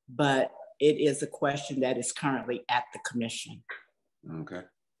 but it is a question that is currently at the commission. Okay.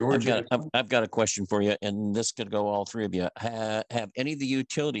 I've got a question for you, and this could go all three of you. Have any of the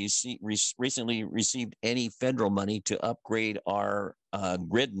utilities recently received any federal money to upgrade our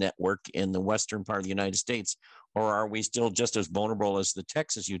grid network in the western part of the United States, or are we still just as vulnerable as the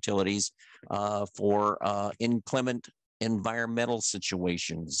Texas utilities for inclement environmental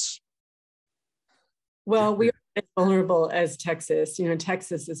situations? Well, we are as vulnerable as Texas.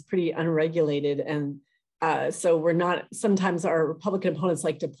 Texas is pretty unregulated, and so we're not. Sometimes our Republican opponents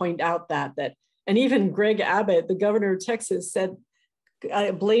like to point out that, and even Greg Abbott, the governor of Texas, said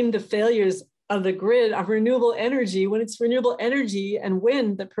blamed the failures of the grid on renewable energy when it's renewable energy and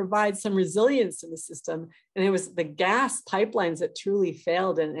wind that provides some resilience in the system. And it was the gas pipelines that truly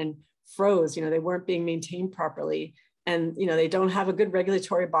failed and froze. They weren't being maintained properly. And they don't have a good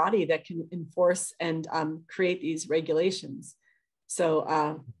regulatory body that can enforce and create these regulations. So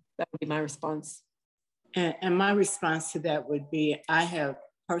that would be my response. And my response to that would be, I have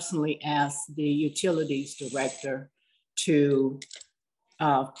personally asked the utilities director to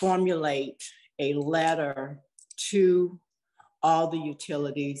formulate a letter to all the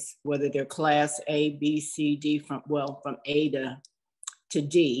utilities, whether they're class A, B, C, D, from A to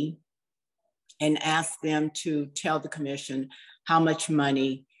D, and ask them to tell the commission how much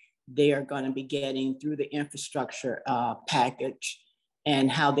money they are going to be getting through the infrastructure package and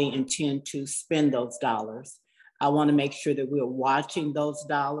how they intend to spend those dollars. I want to make sure that we're watching those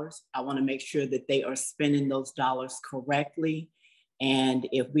dollars. I want to make sure that they are spending those dollars correctly. And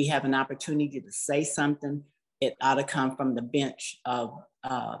if we have an opportunity to say something, it ought to come from the bench of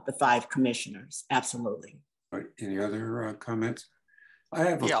the 5 commissioners. Absolutely. Right. Any other comments? I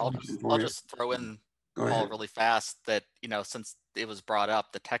have I'll just throw in, Paul, really fast that, since it was brought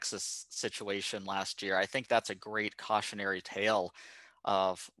up, the Texas situation last year, I think that's a great cautionary tale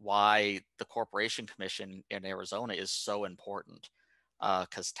of why the Corporation Commission in Arizona is so important,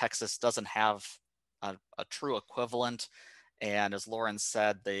 because Texas doesn't have a true equivalent. And as Lauren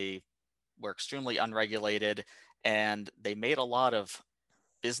said, they were extremely unregulated and they made a lot of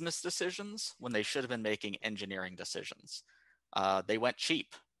business decisions when they should have been making engineering decisions. They went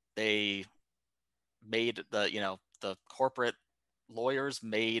cheap. They made the corporate lawyers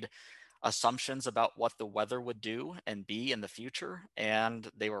made assumptions about what the weather would do and be in the future, and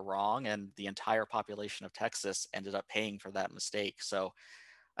they were wrong, and the entire population of Texas ended up paying for that mistake. So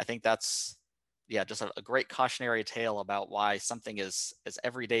I think that's just a great cautionary tale about why something as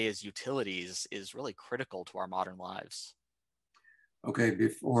everyday as utilities is really critical to our modern lives. Okay,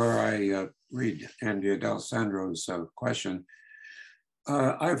 before I read Andrea D'Alessandro's question,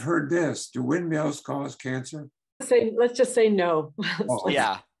 I've heard this: do windmills cause cancer? Let's just say no. Oh,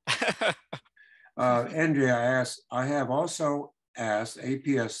 yeah. Andrea asks, I have also asked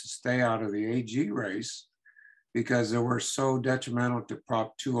APS to stay out of the AG race because they were so detrimental to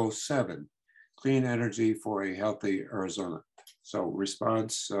Prop 207, clean energy for a healthy Arizona. So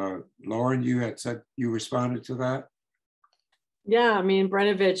response, Lauren, you had said you responded to that? Yeah, I mean,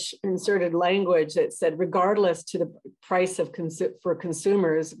 Brenovich inserted language that said, regardless to the price of for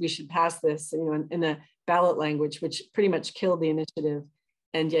consumers, we should pass this, in the ballot language, which pretty much killed the initiative.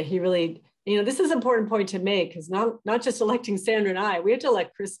 And yeah, he really, this is an important point to make, because not just electing Sandra and I, we have to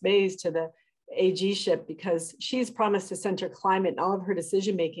elect Chris Mays to the AG ship because she's promised to center climate in all of her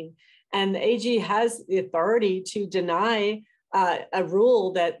decision making. And the AG has the authority to deny a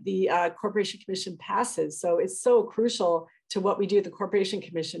rule that the Corporation Commission passes. So it's so crucial to what we do at the Corporation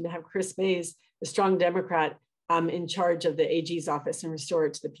Commission to have Chris Mays, a strong Democrat, in charge of the AG's office and restore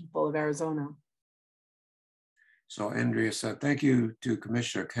it to the people of Arizona. So Andrea said, thank you to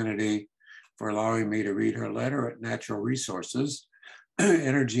Commissioner Kennedy for allowing me to read her letter at Natural Resources,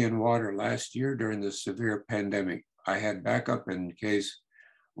 Energy and Water last year during the severe pandemic. I had backup in case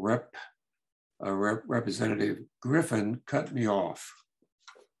Representative Griffin cut me off.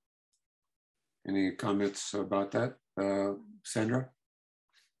 Any comments about that, Sandra?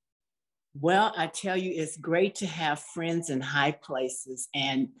 Well, I tell you, it's great to have friends in high places.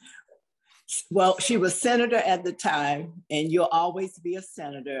 And well, she was senator at the time, and you'll always be a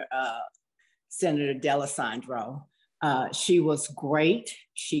senator, Senator D'Alessandro. She was great.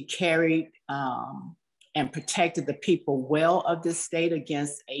 She carried and protected the people well of this state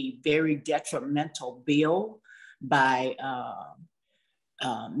against a very detrimental bill by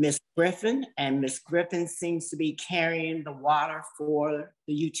Ms. Griffin. And Ms. Griffin seems to be carrying the water for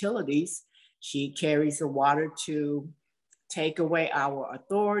the utilities. She carries the water to take away our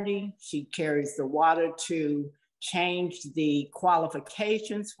authority. She carries the water to change the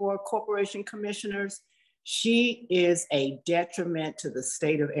qualifications for corporation commissioners. She is a detriment to the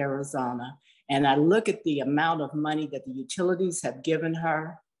state of Arizona. And I look at the amount of money that the utilities have given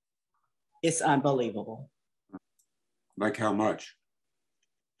her. It's unbelievable. Like how much?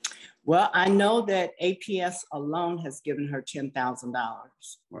 Well, I know that APS alone has given her $10,000.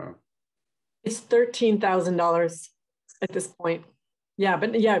 Wow. It's $13,000 at this point.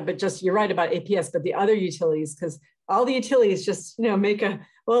 But just, you're right about APS, but the other utilities, because all the utilities just, they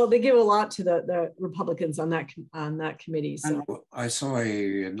give a lot to the Republicans on that committee. So I saw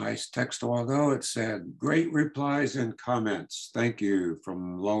a nice text a while ago. It said, great replies and comments. Thank you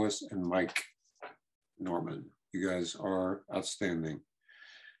from Lois and Mike Norman. You guys are outstanding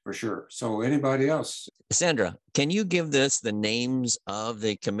for sure. So anybody else? Sandra, can you give this the names of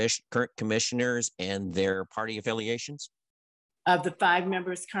the current commissioners and their party affiliations? Of the 5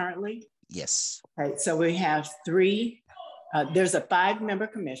 members currently? Yes. Okay, so we have 3. There's a 5-member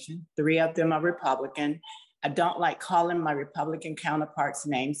commission. 3 of them are Republican. I don't like calling my Republican counterparts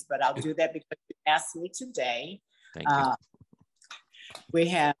names, but I'll do that because you asked me today. Thank you. We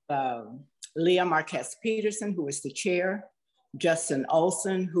have Leah Marquez Peterson, who is the chair. Justin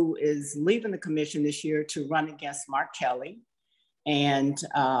Olson, who is leaving the commission this year to run against Mark Kelly. And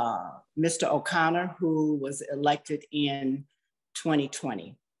Mr. O'Connor, who was elected in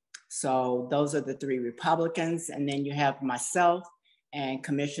 2020. So those are the 3 Republicans. And then you have myself and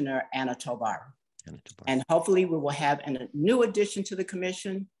Commissioner Anna Tobar. And hopefully we will have a new addition to the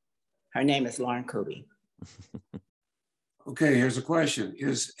commission. Her name is Lauren Kuby. Okay, here's a question.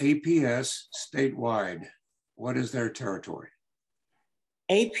 Is APS statewide? What is their territory?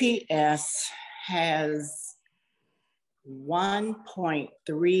 APS has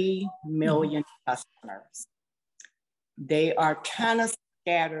 1.3 million customers. They are kind of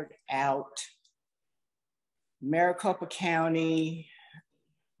scattered out. Maricopa County,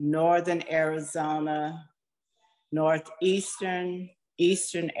 northern Arizona, northeastern,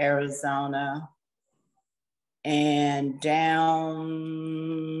 eastern Arizona, and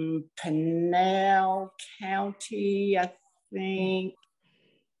down Pinal County, I think,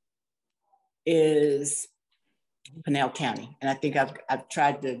 is Pinal County. And I think I've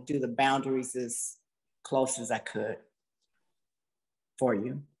tried to do the boundaries as close as I could for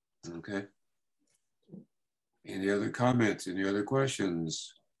you. Okay. Any other comments? Any other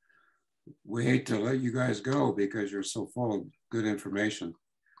questions? We hate to let you guys go because you're so full of good information.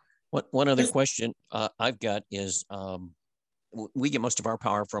 One other question I've got is we get most of our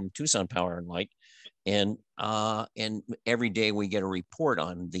power from Tucson Power and Light, and every day we get a report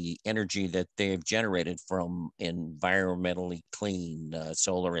on the energy that they've generated from environmentally clean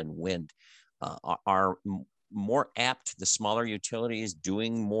solar and wind. Are more apt the smaller utilities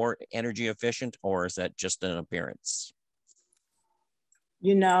doing more energy efficient, or is that just an appearance?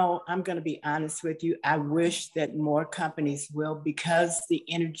 You know, I'm going to be honest with you. I wish that more companies will, because the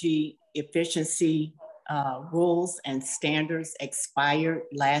energy efficiency rules and standards expired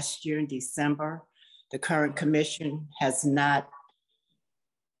last year in December. The current commission has not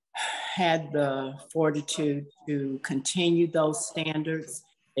had the fortitude to continue those standards.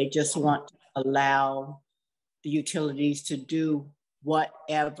 They just want to allow the utilities to do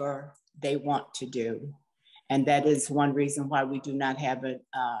whatever they want to do. And that is one reason why we do not have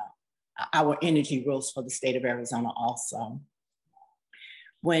our energy rules for the state of Arizona also.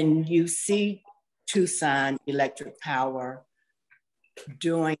 When you see Tucson Electric Power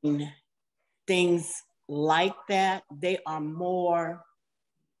doing things like that, they are more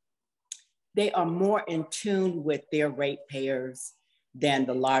in tune with their ratepayers than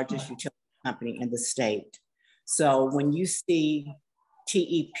the largest utility company in the state. So when you see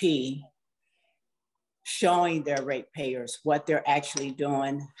TEP showing their ratepayers what they're actually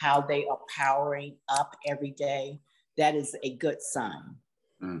doing, how they are powering up every day, that is a good sign.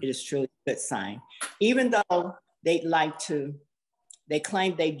 It is truly a good sign. Even though they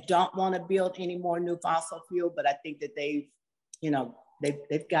claim they don't want to build any more new fossil fuel, but I think that they've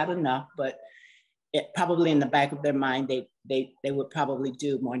got enough, but probably in the back of their mind, they would probably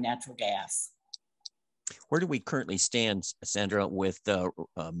do more natural gas. Where do we currently stand, Sandra, with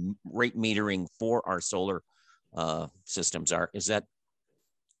rate metering for our solar systems? Is that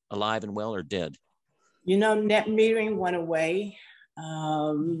alive and well or dead? Net metering went away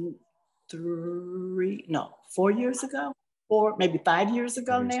 4 years ago, or maybe 5 years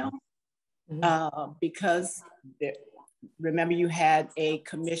ago now, because remember you had a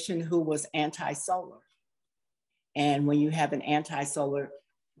commission who was anti-solar. And when you have an anti-solar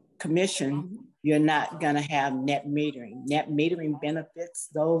commission, you're not going to have net metering. Net metering benefits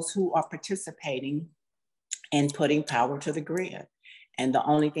those who are participating and putting power to the grid. And the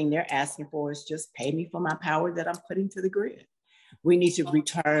only thing they're asking for is just pay me for my power that I'm putting to the grid. We need to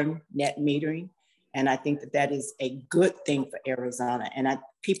return net metering. And I think that that is a good thing for Arizona. And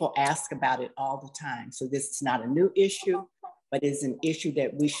people ask about it all the time. So this is not a new issue, but it's an issue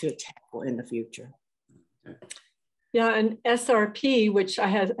that we should tackle in the future. Yeah, and SRP, which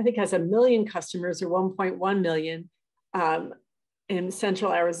I think has 1 million customers, or 1.1 million in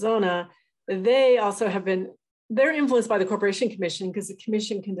Central Arizona, they also have they're influenced by the Corporation Commission, because the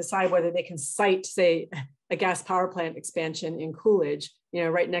commission can decide whether they can site, say, a gas power plant expansion in Coolidge,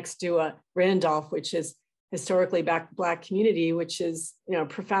 right next to Randolph, which is historically Black community, which is, a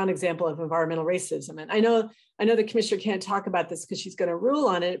profound example of environmental racism. And I know the commissioner can't talk about this because she's going to rule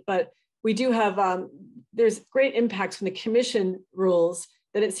on it, but we do have, there's great impacts from the commission rules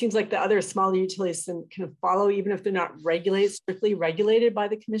that it seems like the other smaller utilities can follow, even if they're not strictly regulated by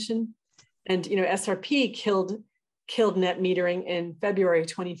the commission. And SRP killed net metering in February of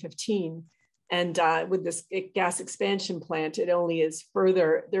 2015. And with this gas expansion plant, they're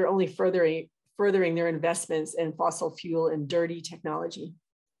only furthering their investments in fossil fuel and dirty technology.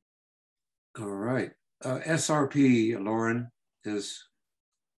 All right. SRP, Lauren, is?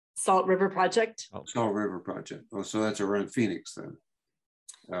 Salt River Project. Oh, Salt River Project. Oh, so that's around Phoenix then.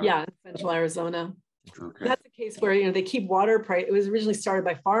 Yeah, Central Arizona. Okay. That's a case where they keep water price. It was originally started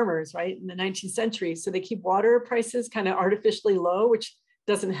by farmers, right, in the 19th century. So they keep water prices kind of artificially low, which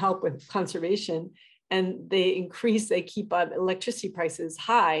doesn't help with conservation. And they keep electricity prices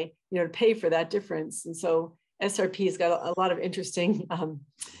high, to pay for that difference. And so SRP has got a lot of interesting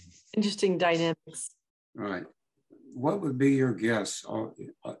dynamics. All right. What would be your guess,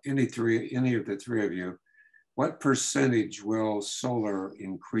 any of the three of you, what percentage will solar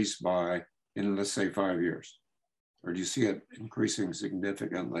increase by in, let's say, 5 years? Or do you see it increasing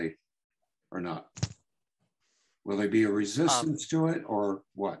significantly or not? Will there be a resistance to it or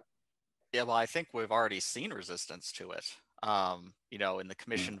what? Yeah, well, I think we've already seen resistance to it. In the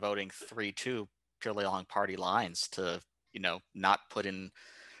commission voting 3-2 purely along party lines to, not put in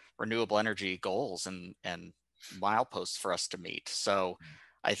renewable energy goals and mileposts for us to meet. So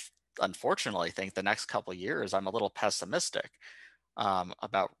I unfortunately think the next couple of years, I'm a little pessimistic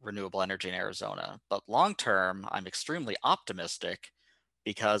about renewable energy in Arizona. But long term, I'm extremely optimistic,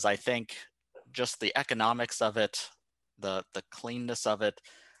 because I think just the economics of it, the cleanness of it,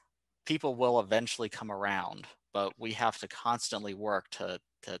 people will eventually come around. But we have to constantly work to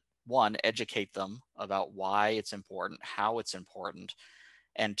one, educate them about why it's important, how it's important,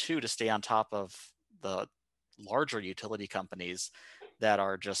 and two, to stay on top of the larger utility companies that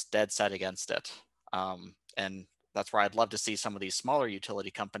are just dead set against it. And that's where I'd love to see some of these smaller utility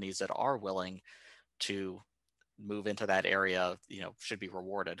companies that are willing to move into that area, should be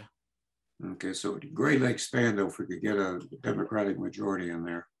rewarded. Okay, so it'd greatly expand if we could get a Democratic majority in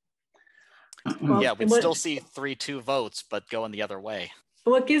there. Well, yeah, we'd still see 3-2 votes, but going the other way.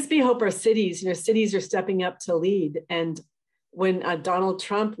 What gives me hope are cities. Cities are stepping up to lead. And when Donald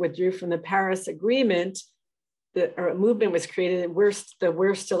Trump withdrew from the Paris Agreement, the movement was created. We're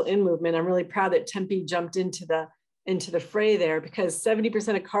still in movement. I'm really proud that Tempe jumped into the fray there, because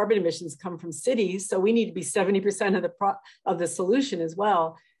 70% of carbon emissions come from cities. So we need to be 70% of the solution as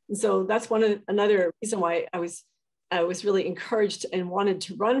well. And so that's another reason why I was really encouraged and wanted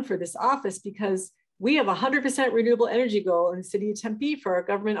to run for this office, because we have a 100% renewable energy goal in the city of Tempe for our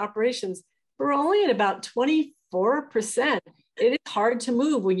government operations. We're only at about 24%. It is hard to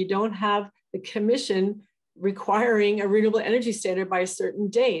move when you don't have the commission requiring a renewable energy standard by a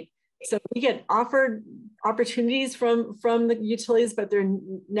certain date. So we get offered opportunities from the utilities, but they're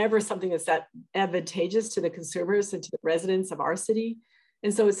never something that's that advantageous to the consumers and to the residents of our city.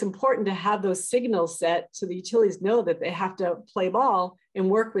 And so it's important to have those signals set so the utilities know that they have to play ball and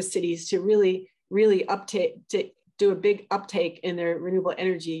work with cities to really do a big uptake in their renewable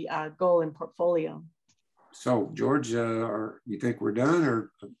energy goal and portfolio. So George, you think we're done,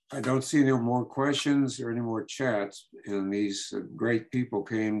 or I don't see any more questions or any more chats, and these great people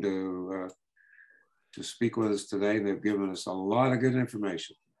came to speak with us today. They've given us a lot of good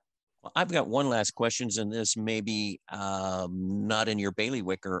information. Well, I've got one last question, and this may be not in your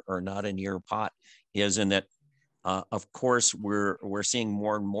bailiwick or not in your pot, is in that, of course, we're seeing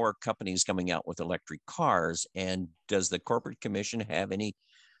more and more companies coming out with electric cars. And does the Corporate Commission have any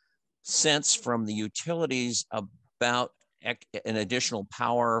sense from the utilities about an additional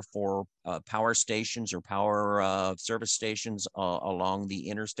power for power stations or power service stations along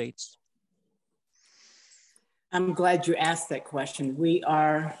the interstates? I'm glad you asked that question. We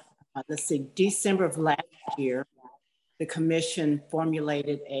are, let's see, December of last year, the commission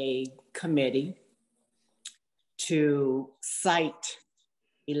formulated a committee to cite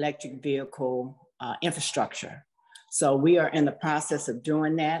electric vehicle infrastructure. So we are in the process of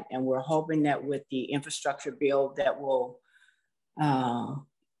doing that, and we're hoping that with the infrastructure bill that will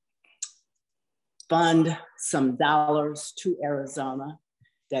fund some dollars to Arizona,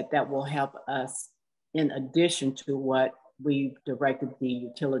 that will help us in addition to what we've directed the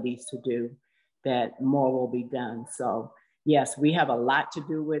utilities to do, that more will be done. So yes, we have a lot to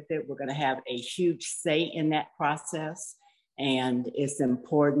do with it. We're going to have a huge say in that process. And it's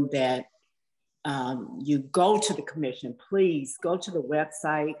important that you go to the commission. Please go to the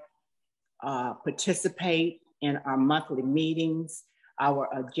website, participate in our monthly meetings. Our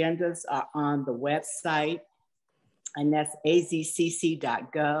agendas are on the website, and that's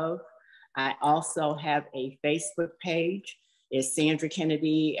azcc.gov. I also have a Facebook page. It's Sandra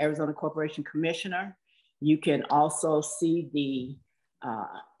Kennedy, Arizona Corporation Commissioner. You can also see the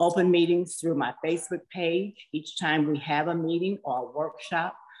open meetings through my Facebook page. Each time we have a meeting or a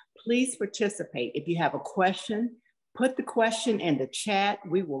workshop, please participate. If you have a question, put the question in the chat.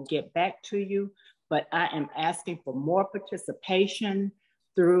 We will get back to you. But I am asking for more participation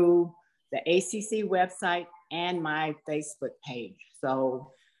through the ACC website and my Facebook page.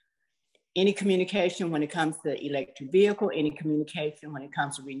 So any communication when it comes to electric vehicle, any communication when it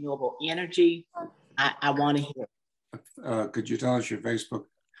comes to renewable energy, I want to hear. Could you tell us your Facebook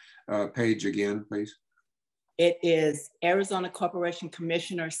page again, please? It is Arizona Corporation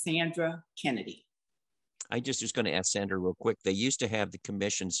Commissioner Sandra Kennedy. I just was going to ask Sandra real quick. They used to have the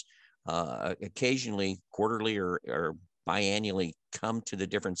commissions occasionally, quarterly or biannually, come to the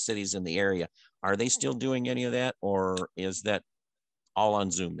different cities in the area. Are they still doing any of that, or is that all on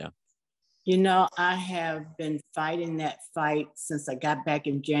Zoom now? You know, I have been fighting that fight since I got back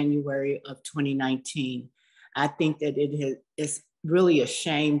in January of 2019. I think that it's really a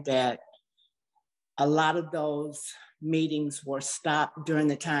shame that a lot of those meetings were stopped during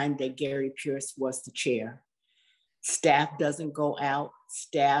the time that Gary Pierce was the chair. Staff doesn't go out.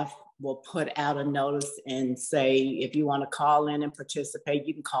 Staff will put out a notice and say, if you want to call in and participate,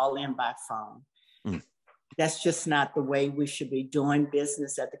 you can call in by phone. That's just not the way we should be doing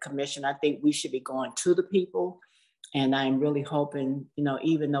business at the commission. I think we should be going to the people. And I'm really hoping, you know,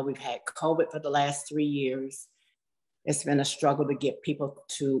 even though we've had COVID for the last 3 years, it's been a struggle to get people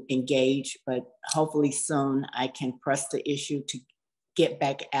to engage, but hopefully soon I can press the issue to get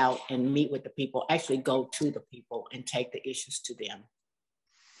back out and meet with the people, actually go to the people and take the issues to them.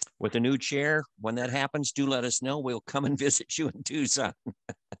 With the new chair, when that happens, do let us know. We'll come and visit you in Tucson.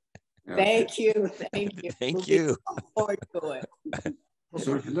 Thank you. Thank you. Thank you. Forward to it.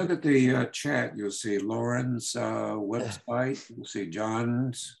 So if you look at the chat, you'll see Lauren's website, you'll see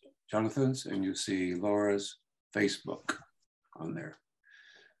Jonathan's, and you'll see Laura's Facebook on there.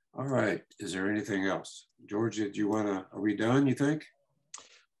 All right, is there anything else? George, did you want to, are we done, you think?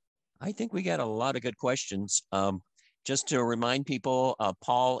 I think we got a lot of good questions. Just to remind people,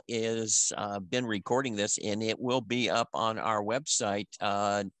 Paul is been recording this, and it will be up on our website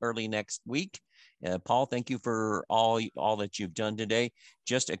early next week. Paul, thank you for all that you've done today.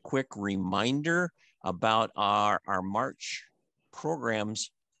 Just a quick reminder about our March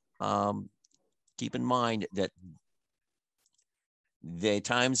programs. Keep in mind that the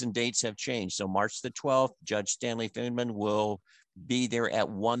times and dates have changed. So March the 12th, Judge Stanley Finman will be there at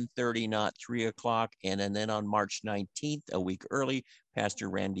 1:30, not 3 o'clock. And then on March 19th, a week early, Pastor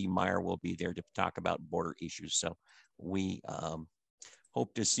Randy Meyer will be there to talk about border issues. So we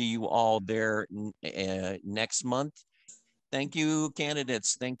hope to see you all there next month. Thank you,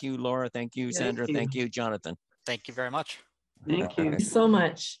 candidates. Thank you, Laura. Thank you, Sandra. Thank you, Jonathan. Thank you very much. Thank you so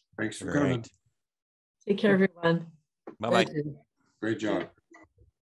much. Thanks for coming. Take care, everyone. Bye-bye. Great job.